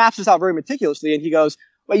essentially he maps this out very meticulously, and he goes,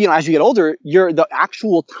 well, as you get older, the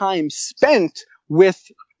actual time spent with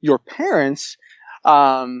your parents,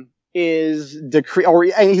 is decreased, or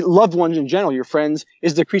any loved ones in general, your friends,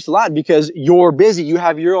 is decreased a lot because you're busy. You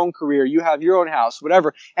have your own career, you have your own house,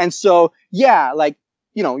 whatever. And so, like,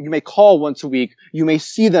 you may call once a week, you may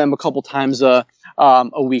see them a couple times a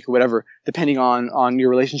week or whatever, depending on your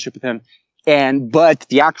relationship with them. But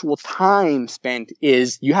the actual time spent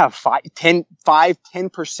is, you have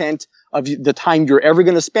 10% of the time you're ever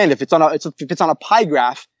going to spend. If it's on a pie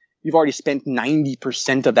graph, you've already spent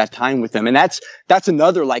 90% of that time with them. And that's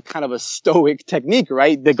another, like, kind of a stoic technique,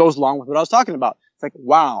 right? That goes along with what I was talking about. It's like,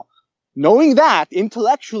 wow,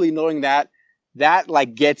 intellectually knowing that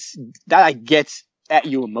gets at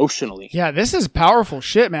you emotionally. Yeah, this is powerful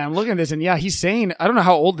shit, man. I'm looking at this, and yeah, he's saying, I don't know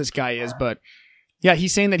how old this guy is, but yeah,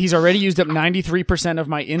 he's saying that he's already used up 93% of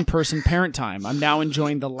my in-person parent time. I'm now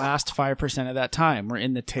enjoying the last 5% of that time. We're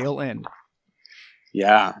in the tail end.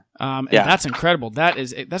 Yeah. And that's incredible.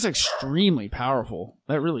 That's extremely powerful.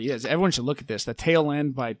 That really is. Everyone should look at this. The Tail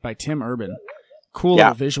End by Tim Urban. Cool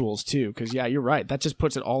little visuals too, because yeah, you're right. That just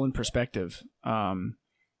puts it all in perspective. In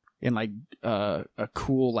like a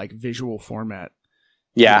cool like visual format.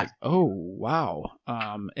 Yeah. Like, oh wow.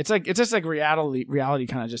 It's just like reality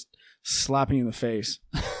kind of just slapping you in the face.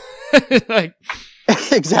 Like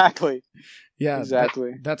exactly. Yeah.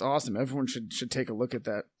 Exactly. That's awesome. Everyone should take a look at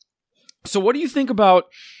that. So what do you think about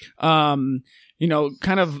kind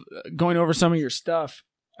of going over some of your stuff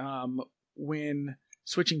when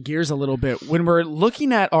switching gears a little bit, when we're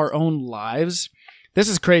looking at our own lives? This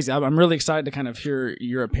is crazy. I'm really excited to kind of hear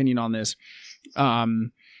your opinion on this.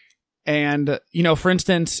 And, for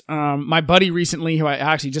instance, my buddy recently, who I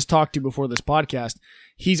actually just talked to before this podcast,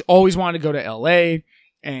 he's always wanted to go to LA,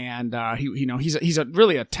 and he's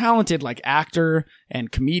really a talented like actor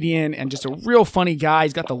and comedian and just a real funny guy.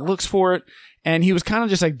 He's got the looks for it. And he was kind of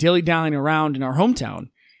just like dilly-dallying around in our hometown.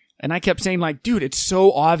 And I kept saying like, dude, it's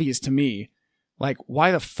so obvious to me. Like,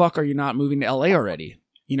 why the fuck are you not moving to LA already?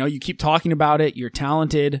 You keep talking about it. You're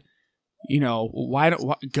talented. Why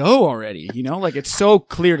go already? Like it's so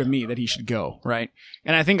clear to me that he should go, right?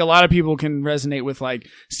 And I think a lot of people can resonate with like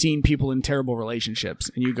seeing people in terrible relationships,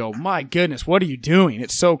 and you go, my goodness, what are you doing?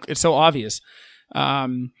 It's so obvious.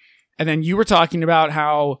 And then you were talking about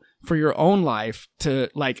how for your own life to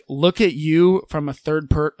like look at you from a third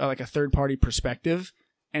party perspective,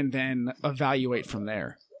 and then evaluate from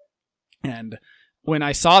there. And when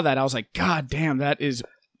I saw that, I was like, God damn, that is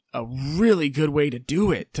a really good way to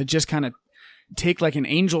do it, to just kind of take like an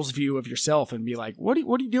angel's view of yourself and be like, what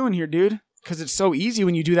are you doing here, dude? Because it's so easy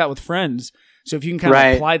when you do that with friends. So if you can kind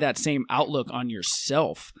of apply that same outlook on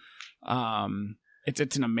yourself,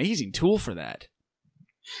 it's an amazing tool for that.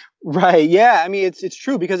 Right. Yeah. I mean, it's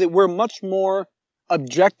true because we're much more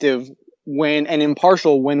objective and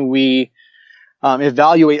impartial when we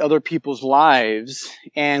evaluate other people's lives,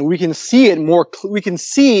 and we can see it more. We can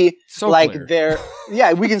see so like clear.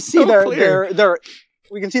 we can see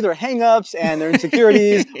we can see their hang-ups and their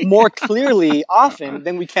insecurities more clearly often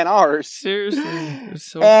than we can ours. Seriously.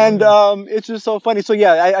 It's so and funny. it's just so funny. So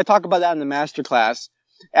yeah, I talk about that in the masterclass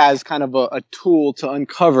as kind of a tool to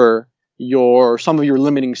uncover some of your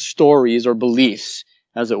limiting stories or beliefs,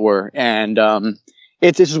 as it were. And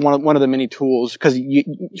it's just one of the many tools, because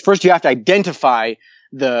first you have to identify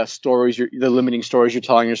the limiting stories you're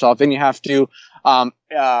telling yourself. Then you have to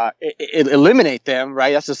eliminate them,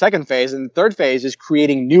 right? That's the second phase. And the third phase is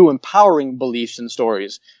creating new empowering beliefs and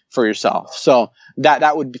stories for yourself. So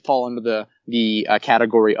that would fall under the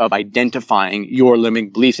category of identifying your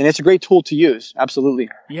limiting beliefs. And it's a great tool to use. Absolutely.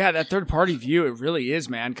 Yeah, that third party view, it really is,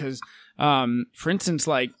 man. Because, for instance,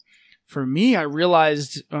 like, for me, I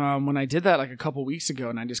realized when I did that like a couple weeks ago,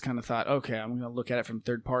 and I just kind of thought, okay, I'm going to look at it from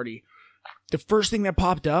third party. The first thing that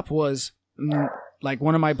popped up was like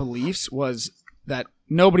one of my beliefs was that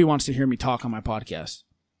nobody wants to hear me talk on my podcast.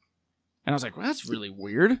 And I was like, well, that's really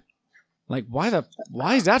weird. Like, why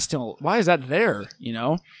is that there?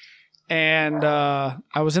 And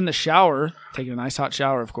I was in the shower, taking a nice hot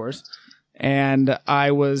shower, of course. And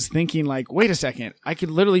I was thinking like, wait a second, I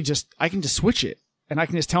can just switch it. And I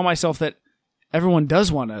can just tell myself that everyone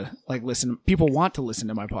does want to like listen. People want to listen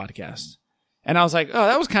to my podcast. And I was like, oh,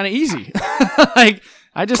 that was kind of easy. Like,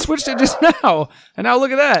 I just switched it just now. And now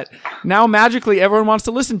look at that. Now magically everyone wants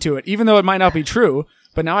to listen to it, even though it might not be true.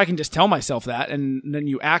 But now I can just tell myself that. And then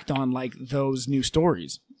you act on like those new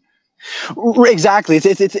stories. Exactly.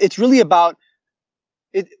 It's really about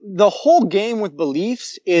it. The whole game with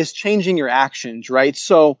beliefs is changing your actions, right?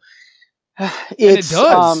 So it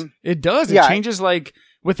does. It does. It changes like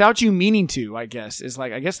without you meaning to, I guess.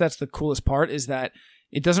 I guess that's the coolest part, is that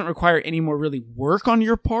it doesn't require any more really work on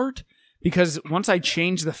your part, because once I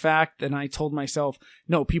changed the fact and I told myself,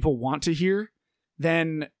 no, people want to hear,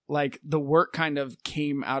 then like the work kind of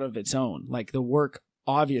came out of its own. Like the work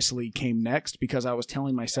obviously came next, because I was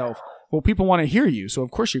telling myself, well, people want to hear you, so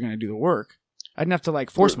of course you're going to do the work. I didn't have to like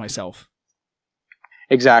force myself.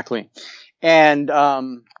 Exactly. And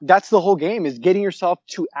that's the whole game, is getting yourself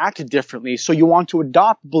to act differently. So you want to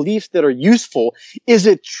adopt beliefs that are useful. Is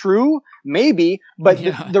it true? Maybe. But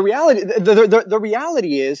the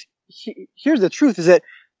reality is, here's the truth, is that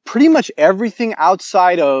pretty much everything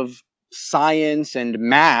outside of science and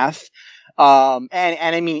math, and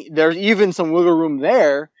I mean, there's even some wiggle room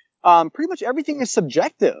there, pretty much everything is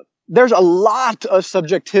subjective. there's a lot of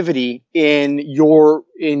subjectivity in your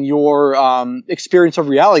experience of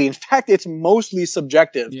reality. In fact, it's mostly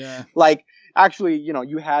subjective. Yeah. Like, actually,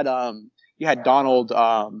 you had Donald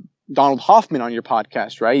Hoffman on your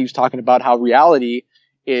podcast, right? He was talking about how reality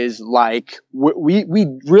is like, we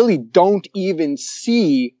really don't even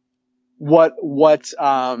see what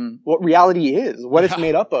reality is, what it's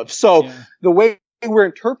made up of. So the way we're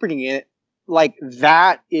interpreting it, like,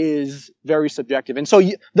 that is very subjective. And so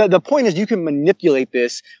the point is, you can manipulate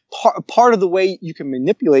this. Part of the way you can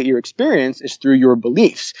manipulate your experience is through your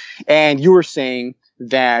beliefs. And you were saying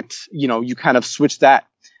that, you kind of flip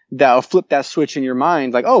that switch in your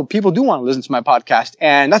mind. Like, oh, people do want to listen to my podcast,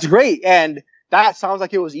 and that's great. And that sounds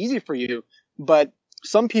like it was easy for you. But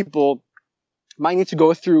some people might need to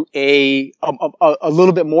go through a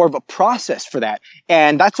little bit more of a process for that.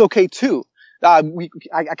 And that's okay too. I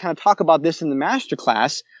kind of talk about this in the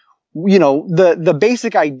masterclass. The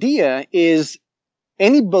basic idea is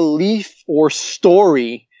any belief or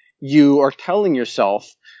story you are telling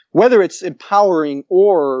yourself, whether it's empowering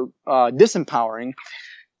or disempowering,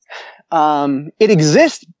 it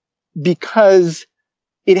exists because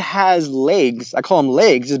it has legs. I call them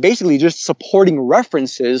legs. It's basically just supporting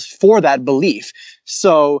references for that belief.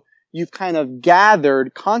 So you've kind of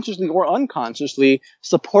gathered, consciously or unconsciously,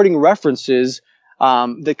 supporting references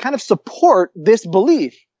that kind of support this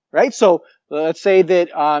belief, right? So let's say that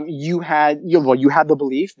you had the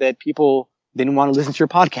belief that people didn't want to listen to your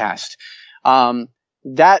podcast.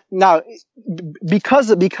 That now, because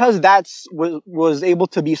that's was able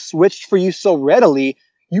to be switched for you so readily,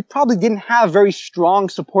 you probably didn't have very strong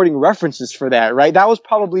supporting references for that, right? That was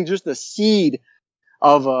probably just the seed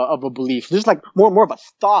of a belief, just like more of a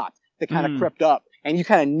thought that kind of crept up, and you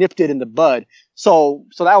kind of nipped it in the bud. So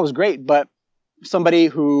that was great. But somebody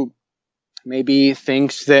who maybe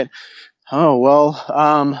thinks that, oh well,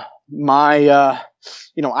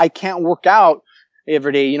 I can't work out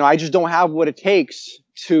every day. I just don't have what it takes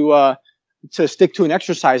to stick to an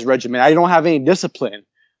exercise regimen. I don't have any discipline.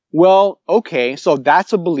 Well, okay, so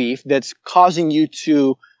that's a belief that's causing you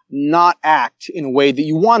to not act in a way that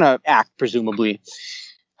you want to act, presumably.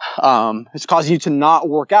 It's causing you to not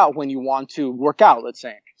work out when you want to work out, let's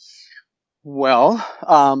say. Well,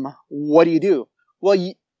 what do?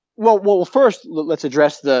 Well, first, let's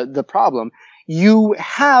address the problem. You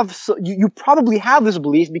probably have this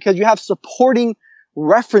belief because you have supporting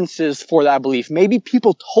references for that belief. Maybe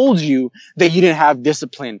people told you that you didn't have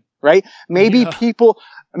discipline, right? Maybe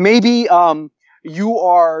you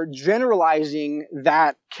are generalizing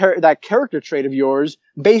that character trait of yours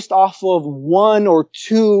based off of one or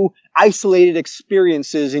two isolated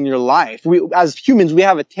experiences in your life. As humans, we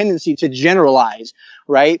have a tendency to generalize,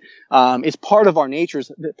 right? It's part of our nature, it's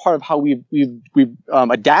part of how we've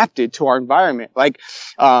adapted to our environment. Like,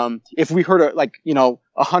 if we heard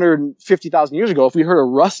 150,000 years ago, if we heard a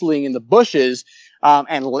rustling in the bushes,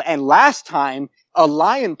 and last time a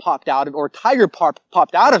lion popped out or a tiger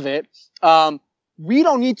popped out of it, we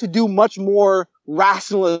don't need to do much more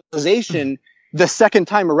rationalization the second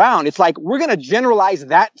time around. It's like, we're going to generalize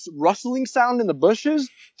that rustling sound in the bushes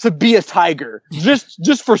to be a tiger,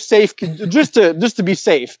 just for safe, just to be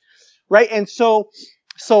safe. Right. And so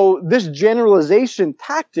this generalization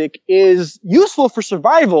tactic is useful for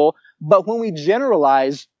survival, but when we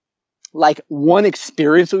generalize, like one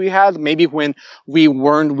experience that we had, maybe when we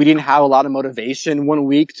didn't have a lot of motivation one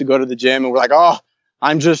week to go to the gym, and we're like, oh,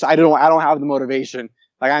 I don't have the motivation.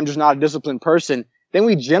 Like, I'm just not a disciplined person. Then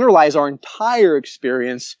we generalize our entire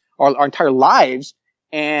experience, our entire lives,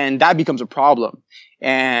 and that becomes a problem.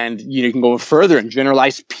 And, you can go further and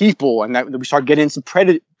generalize people, and that we start getting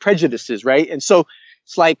into prejudices, right? And so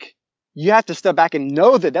it's like, you have to step back and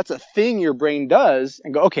know that that's a thing your brain does,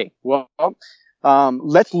 and go, okay, well,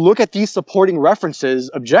 let's look at these supporting references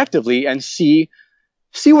objectively and see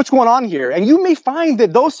what's going on here. And you may find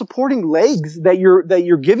that those supporting legs that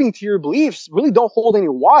you're giving to your beliefs really don't hold any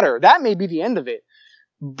water. That may be the end of it.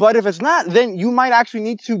 But if it's not, then you might actually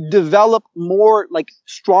need to develop more, like,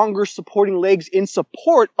 stronger supporting legs in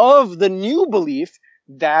support of the new belief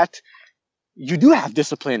that you do have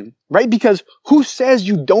discipline, right? Because who says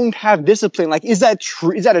you don't have discipline? Like, is that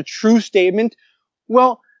true? Is that a true statement?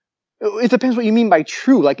 Well, it depends what you mean by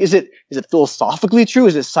true. Like, is it philosophically true?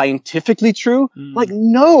 Is it scientifically true? Like,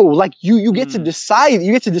 no, like you get to decide,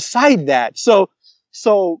 that. So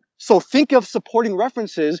think of supporting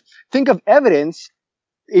references, think of evidence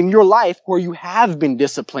in your life where you have been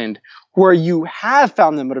disciplined, where you have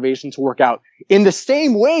found the motivation to work out, in the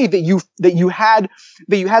same way that you had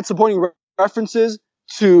supporting references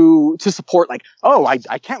to support, like, oh, I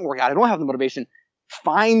can't work out, I don't have the motivation.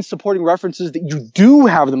 find supporting references that you do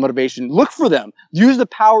have the motivation. Look for them. Use the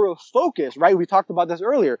power of focus, right? We talked about this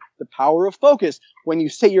earlier. The power of focus. When you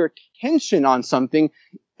set your attention on something,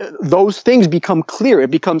 those things become clear. It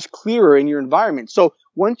becomes clearer in your environment. So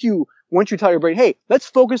once you tell your brain, hey, let's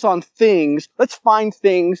focus on things, let's find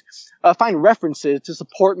references to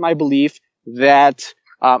support my belief that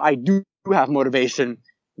I do have motivation,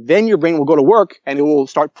 then your brain will go to work and it will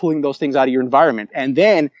start pulling those things out of your environment. And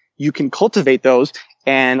then you can cultivate those,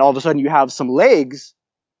 and all of a sudden you have some legs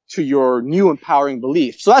to your new empowering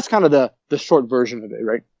belief. So that's kind of the short version of it,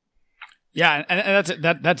 right? Yeah, and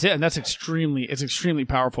that's it, and it's extremely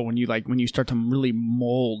powerful when you start to really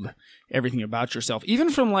mold everything about yourself,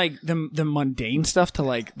 even from like the mundane stuff to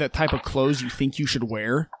like the type of clothes you think you should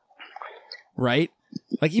wear, right?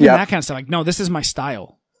 Like even that kind of stuff. Like, no, this is my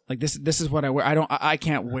style. Like this is what I wear. I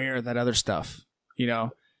can't wear that other stuff, you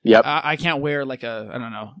know. Yep. I can't wear like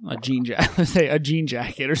a jean jacket, let's say a jean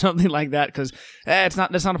jacket or something like that, because that's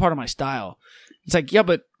not a part of my style. It's like, yeah,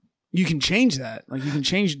 but you can change that. Like you can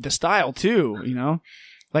change the style too, you know?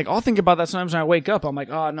 Like I'll think about that sometimes when I wake up. I'm like,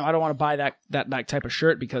 oh no, I don't want to buy that type of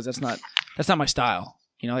shirt because that's not my style.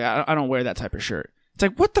 You know, like, I don't wear that type of shirt. It's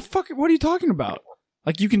like, what the fuck? What are you talking about?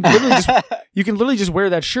 Like you can literally just wear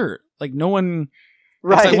that shirt. Like no one.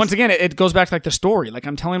 Right. Like, once again, it goes back to like the story. Like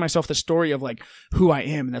I'm telling myself the story of like who I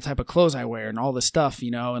am and the type of clothes I wear and all this stuff, you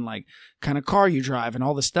know, and like kind of car you drive and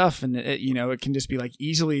all this stuff. And it can just be like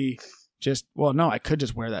easily just, well, no, I could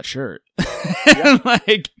just wear that shirt.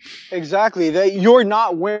 Like exactly. You're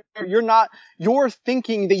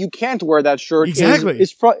thinking that you can't wear that shirt. Exactly.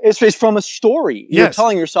 It's from a story. Yes. You're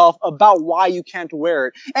telling yourself about why you can't wear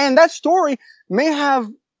it. And that story may have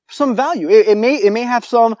some value. It may have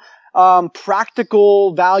some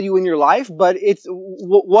practical value in your life, but it's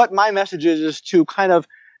what my message is to kind of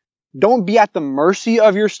don't be at the mercy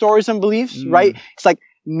of your stories and beliefs, right? It's like,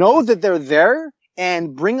 know that they're there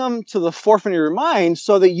and bring them to the forefront of your mind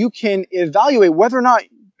so that you can evaluate whether or not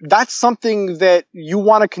that's something that you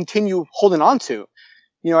want to continue holding on to.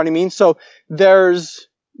 You know what I mean? So there's,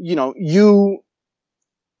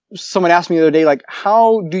 someone asked me the other day, like,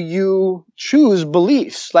 how do you choose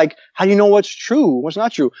beliefs? Like, how do you know what's true, what's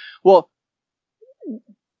not true? Well,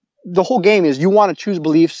 the whole game is you want to choose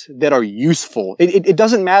beliefs that are useful. It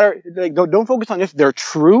doesn't matter. Like, don't focus on if they're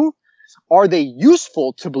true. Are they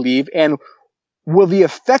useful to believe? And will the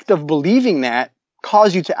effect of believing that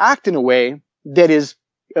cause you to act in a way that is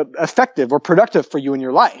effective or productive for you in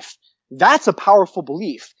your life? That's a powerful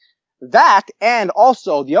belief. That, and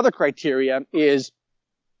also the other criteria is,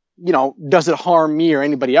 does it harm me or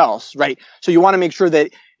anybody else, right? So you want to make sure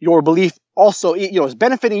that your belief also, is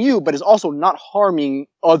benefiting you, but is also not harming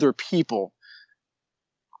other people.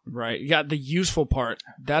 Right. You got the useful part.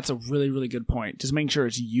 That's a really, really good point. Just making sure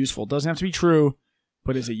it's useful. It doesn't have to be true,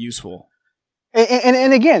 but is it useful?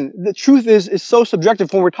 And again, the truth is so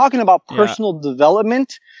subjective. When we're talking about personal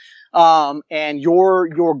development, and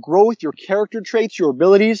your growth, your character traits, your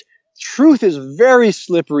abilities, truth is very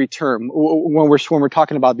slippery term when we're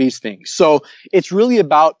talking about these things. So it's really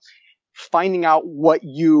about finding out what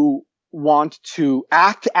you want to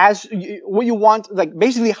act as, what you want, like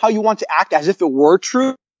basically how you want to act as if it were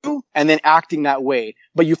true, and then acting that way.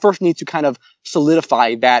 But you first need to kind of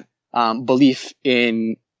solidify that belief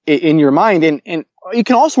in your mind, and you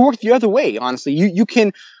can also work the other way. Honestly, you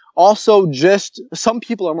can also some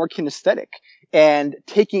people are more kinesthetic. And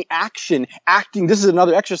taking action, acting, this is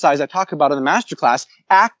another exercise I talk about in the masterclass,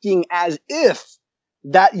 acting as if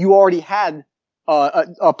that you already had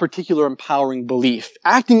a particular empowering belief.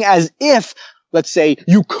 Acting as if, let's say,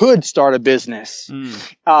 you could start a business.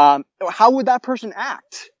 How would that person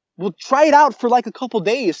act? Well, try it out for like a couple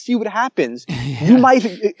days, see what happens. Yeah.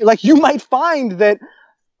 You might find that,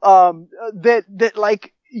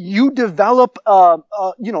 like, you develop,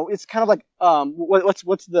 it's kind of like,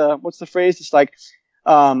 what's the phrase? It's like,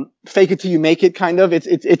 fake it till you make it, kind of.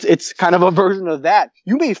 It's kind of a version of that.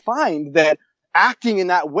 You may find that acting in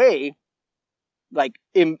that way, like,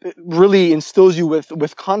 really instills you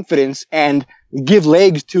with confidence and give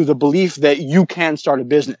legs to the belief that you can start a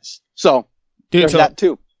business. So, there's that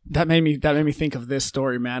too. That made me think of this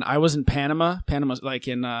story, man. I was in Panama, like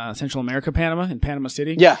in Central America, in Panama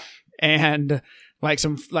City. Yeah. And like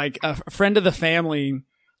a friend of the family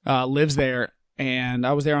lives there, and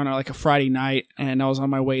I was there on a Friday night, and I was on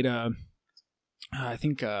my way to I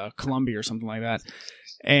think Colombia or something like that.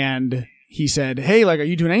 And he said, "Hey, like, are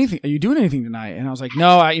you doing anything tonight?" And I was like,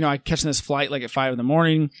 "No, I catching this flight like at 5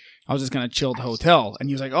 a.m. I was just gonna chill at the hotel." And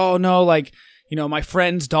he was like, "Oh no, like, my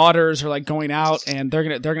friend's daughters are like going out, and they're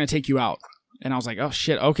gonna take you out." And I was like, "Oh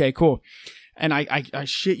shit, okay, cool." And I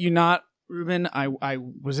shit you not, Ruben, I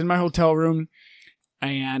was in my hotel room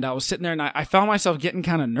and I was sitting there and I found myself getting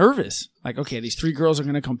kind of nervous. Like, okay, these 3 girls are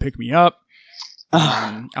going to come pick me up.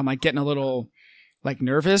 I'm like getting a little like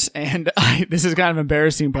nervous, and this is kind of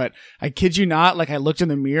embarrassing, but I kid you not, like I looked in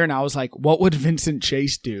the mirror and I was like, what would Vincent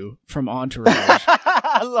Chase do from Entourage?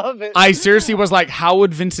 I love it. I seriously was like, how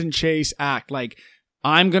would Vincent Chase act? Like,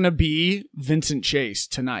 I'm going to be Vincent Chase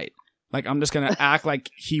tonight. Like, I'm just going to act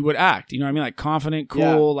like he would act. You know what I mean? Like confident,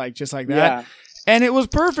 cool, like just like that. Yeah. And it was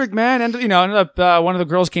perfect, man. And, you know, ended up, one of the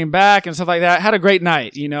girls came back and stuff like that. Had a great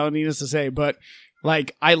night, you know, needless to say. But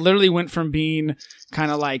like, I literally went from being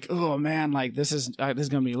kind of like, oh man, like this is going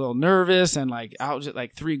to be a little nervous. And like, out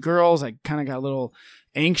like 3 girls, I kind of got a little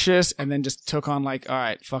anxious and then just took on like, all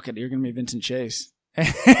right, fuck it. You're going to be Vincent Chase.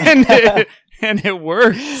 And it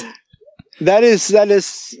worked. That is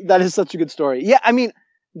such a good story. Yeah. I mean,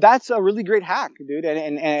 that's a really great hack, dude.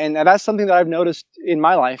 And that's something that I've noticed in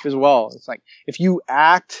my life as well. It's like, if you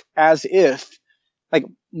act as if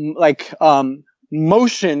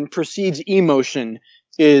motion precedes emotion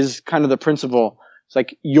is kind of the principle. It's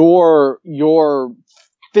like your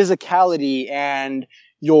physicality and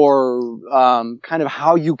your kind of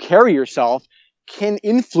how you carry yourself can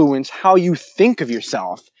influence how you think of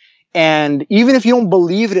yourself. And even if you don't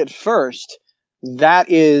believe it at first, that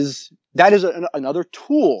is another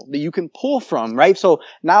tool that you can pull from, right? So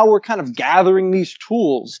now we're kind of gathering these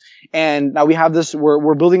tools, and now we have this,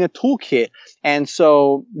 we're building a toolkit. And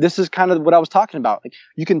so this is kind of what I was talking about. Like,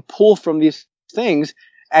 you can pull from these things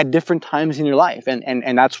at different times in your life.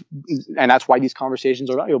 And that's why these conversations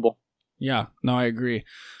are valuable. Yeah, no, I agree.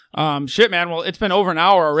 Shit, man. Well, it's been over an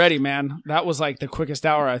hour already, man. That was like the quickest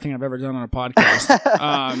hour I think I've ever done on a podcast.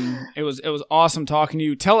 It was awesome talking to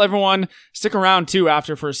you. Tell everyone, stick around too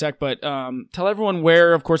after for a sec, but tell everyone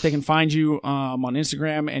where, of course, they can find you on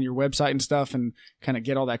Instagram and your website and stuff, and kind of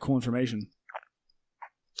get all that cool information.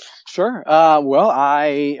 Sure. Well,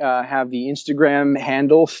 I have the Instagram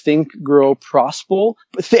handle Think Grow Prosper.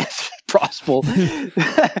 Prosper.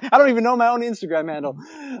 I don't even know my own Instagram handle.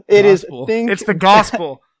 It gospel. Is Think. It's the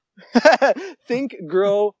gospel. Think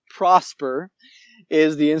Grow Prosper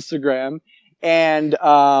is the Instagram, and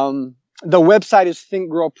the website is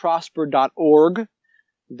thinkgrowprosper.org.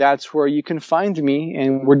 That's where you can find me,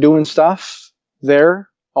 and we're doing stuff there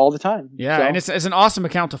all the time. Yeah, so. And it's an awesome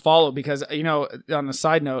account to follow because, you know, on a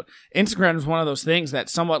side note, Instagram is one of those things that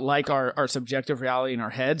somewhat like our subjective reality in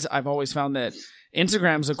our heads. I've always found that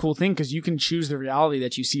Instagram is a cool thing because you can choose the reality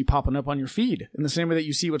that you see popping up on your feed. In the same way that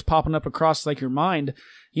you see what's popping up across like your mind,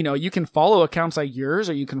 you know, you can follow accounts like yours,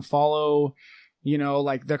 or you can follow, you know,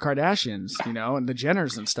 like the Kardashians, you know, and the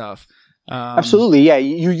Jenners and stuff. Absolutely. Yeah.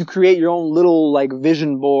 You create your own little like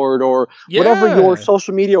vision board or whatever your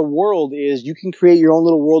social media world is. You can create your own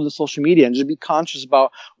little world of social media and just be conscious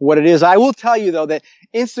about what it is. I will tell you though that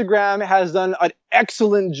Instagram has done an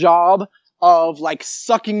excellent job of like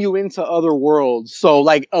sucking you into other worlds. So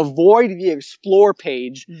like avoid the explore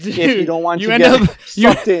page if you don't want to get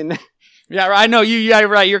sucked in. Yeah, I know you. Yeah,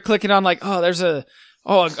 right. You're clicking on like, oh, there's a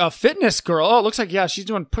fitness girl. Oh, it looks like, yeah, she's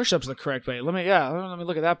doing push-ups the correct way. Let me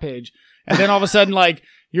look at that page. And then all of a sudden, like,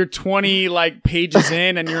 you're 20 like pages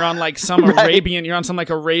in, and you're on like some Arabian. You're on some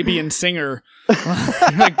like Arabian singer.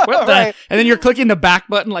 Like, what the? Right. And then you're clicking the back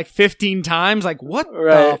button like 15 times. Like, what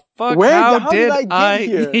the fuck? How did I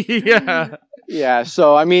get here? Yeah. Yeah.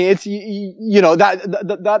 So I mean, it's you know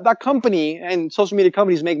that company and social media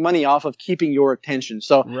companies make money off of keeping your attention.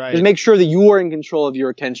 So just make sure that you are in control of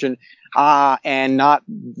your attention, and not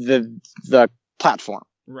the platform.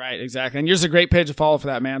 Right, exactly. And yours is a great page to follow for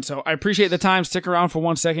that, man. So I appreciate the time. Stick around for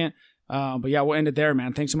 1 second. But yeah, we'll end it there,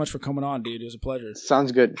 man. Thanks so much for coming on, dude. It was a pleasure.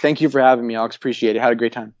 Sounds good. Thank you for having me, Alex. Appreciate it. Had a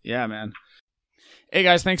great time. Yeah, man. Hey,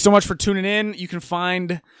 guys, thanks so much for tuning in. You can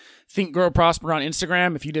find Think Grow Prosper on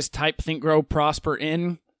Instagram. If you just type Think Grow Prosper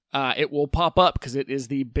in, it will pop up because it is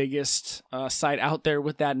the biggest site out there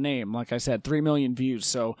with that name. Like I said, 3 million views.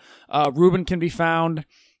 So Ruben can be found.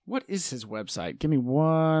 What is his website? Give me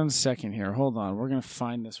 1 second here. Hold on. We're going to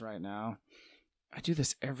find this right now. I do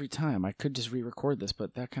this every time. I could just re-record this,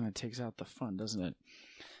 but that kind of takes out the fun, doesn't it?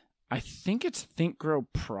 I think it's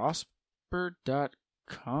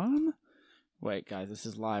thinkgrowprosper.com. Wait, guys, this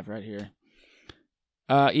is live right here.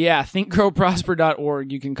 Yeah,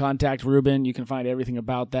 thinkgrowprosper.org. You can contact Ruben. You can find everything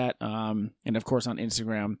about that. And, of course, on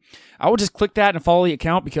Instagram. I will just click that and follow the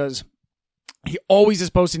account because he always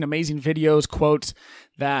is posting amazing videos, quotes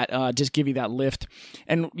that just give you that lift.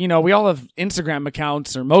 And, you know, we all have Instagram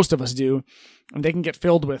accounts, or most of us do, and they can get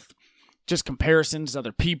filled with just comparisons to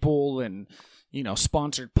other people and, you know,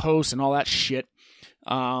 sponsored posts and all that shit.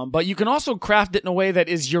 But you can also craft it in a way that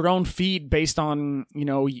is your own feed based on,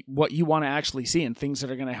 what you want to actually see and things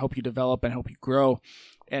that are going to help you develop and help you grow,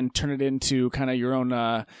 and turn it into kind of your own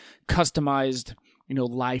customized,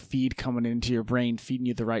 live feed coming into your brain, feeding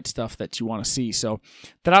you the right stuff that you want to see. So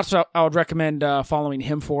that's what I would recommend following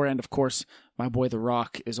him for. And of course, my boy The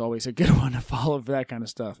Rock is always a good one to follow for that kind of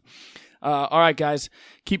stuff. All right, guys,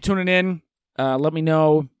 keep tuning in. Let me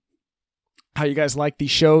know how you guys like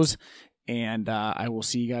these shows, and I will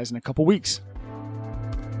see you guys in a couple weeks.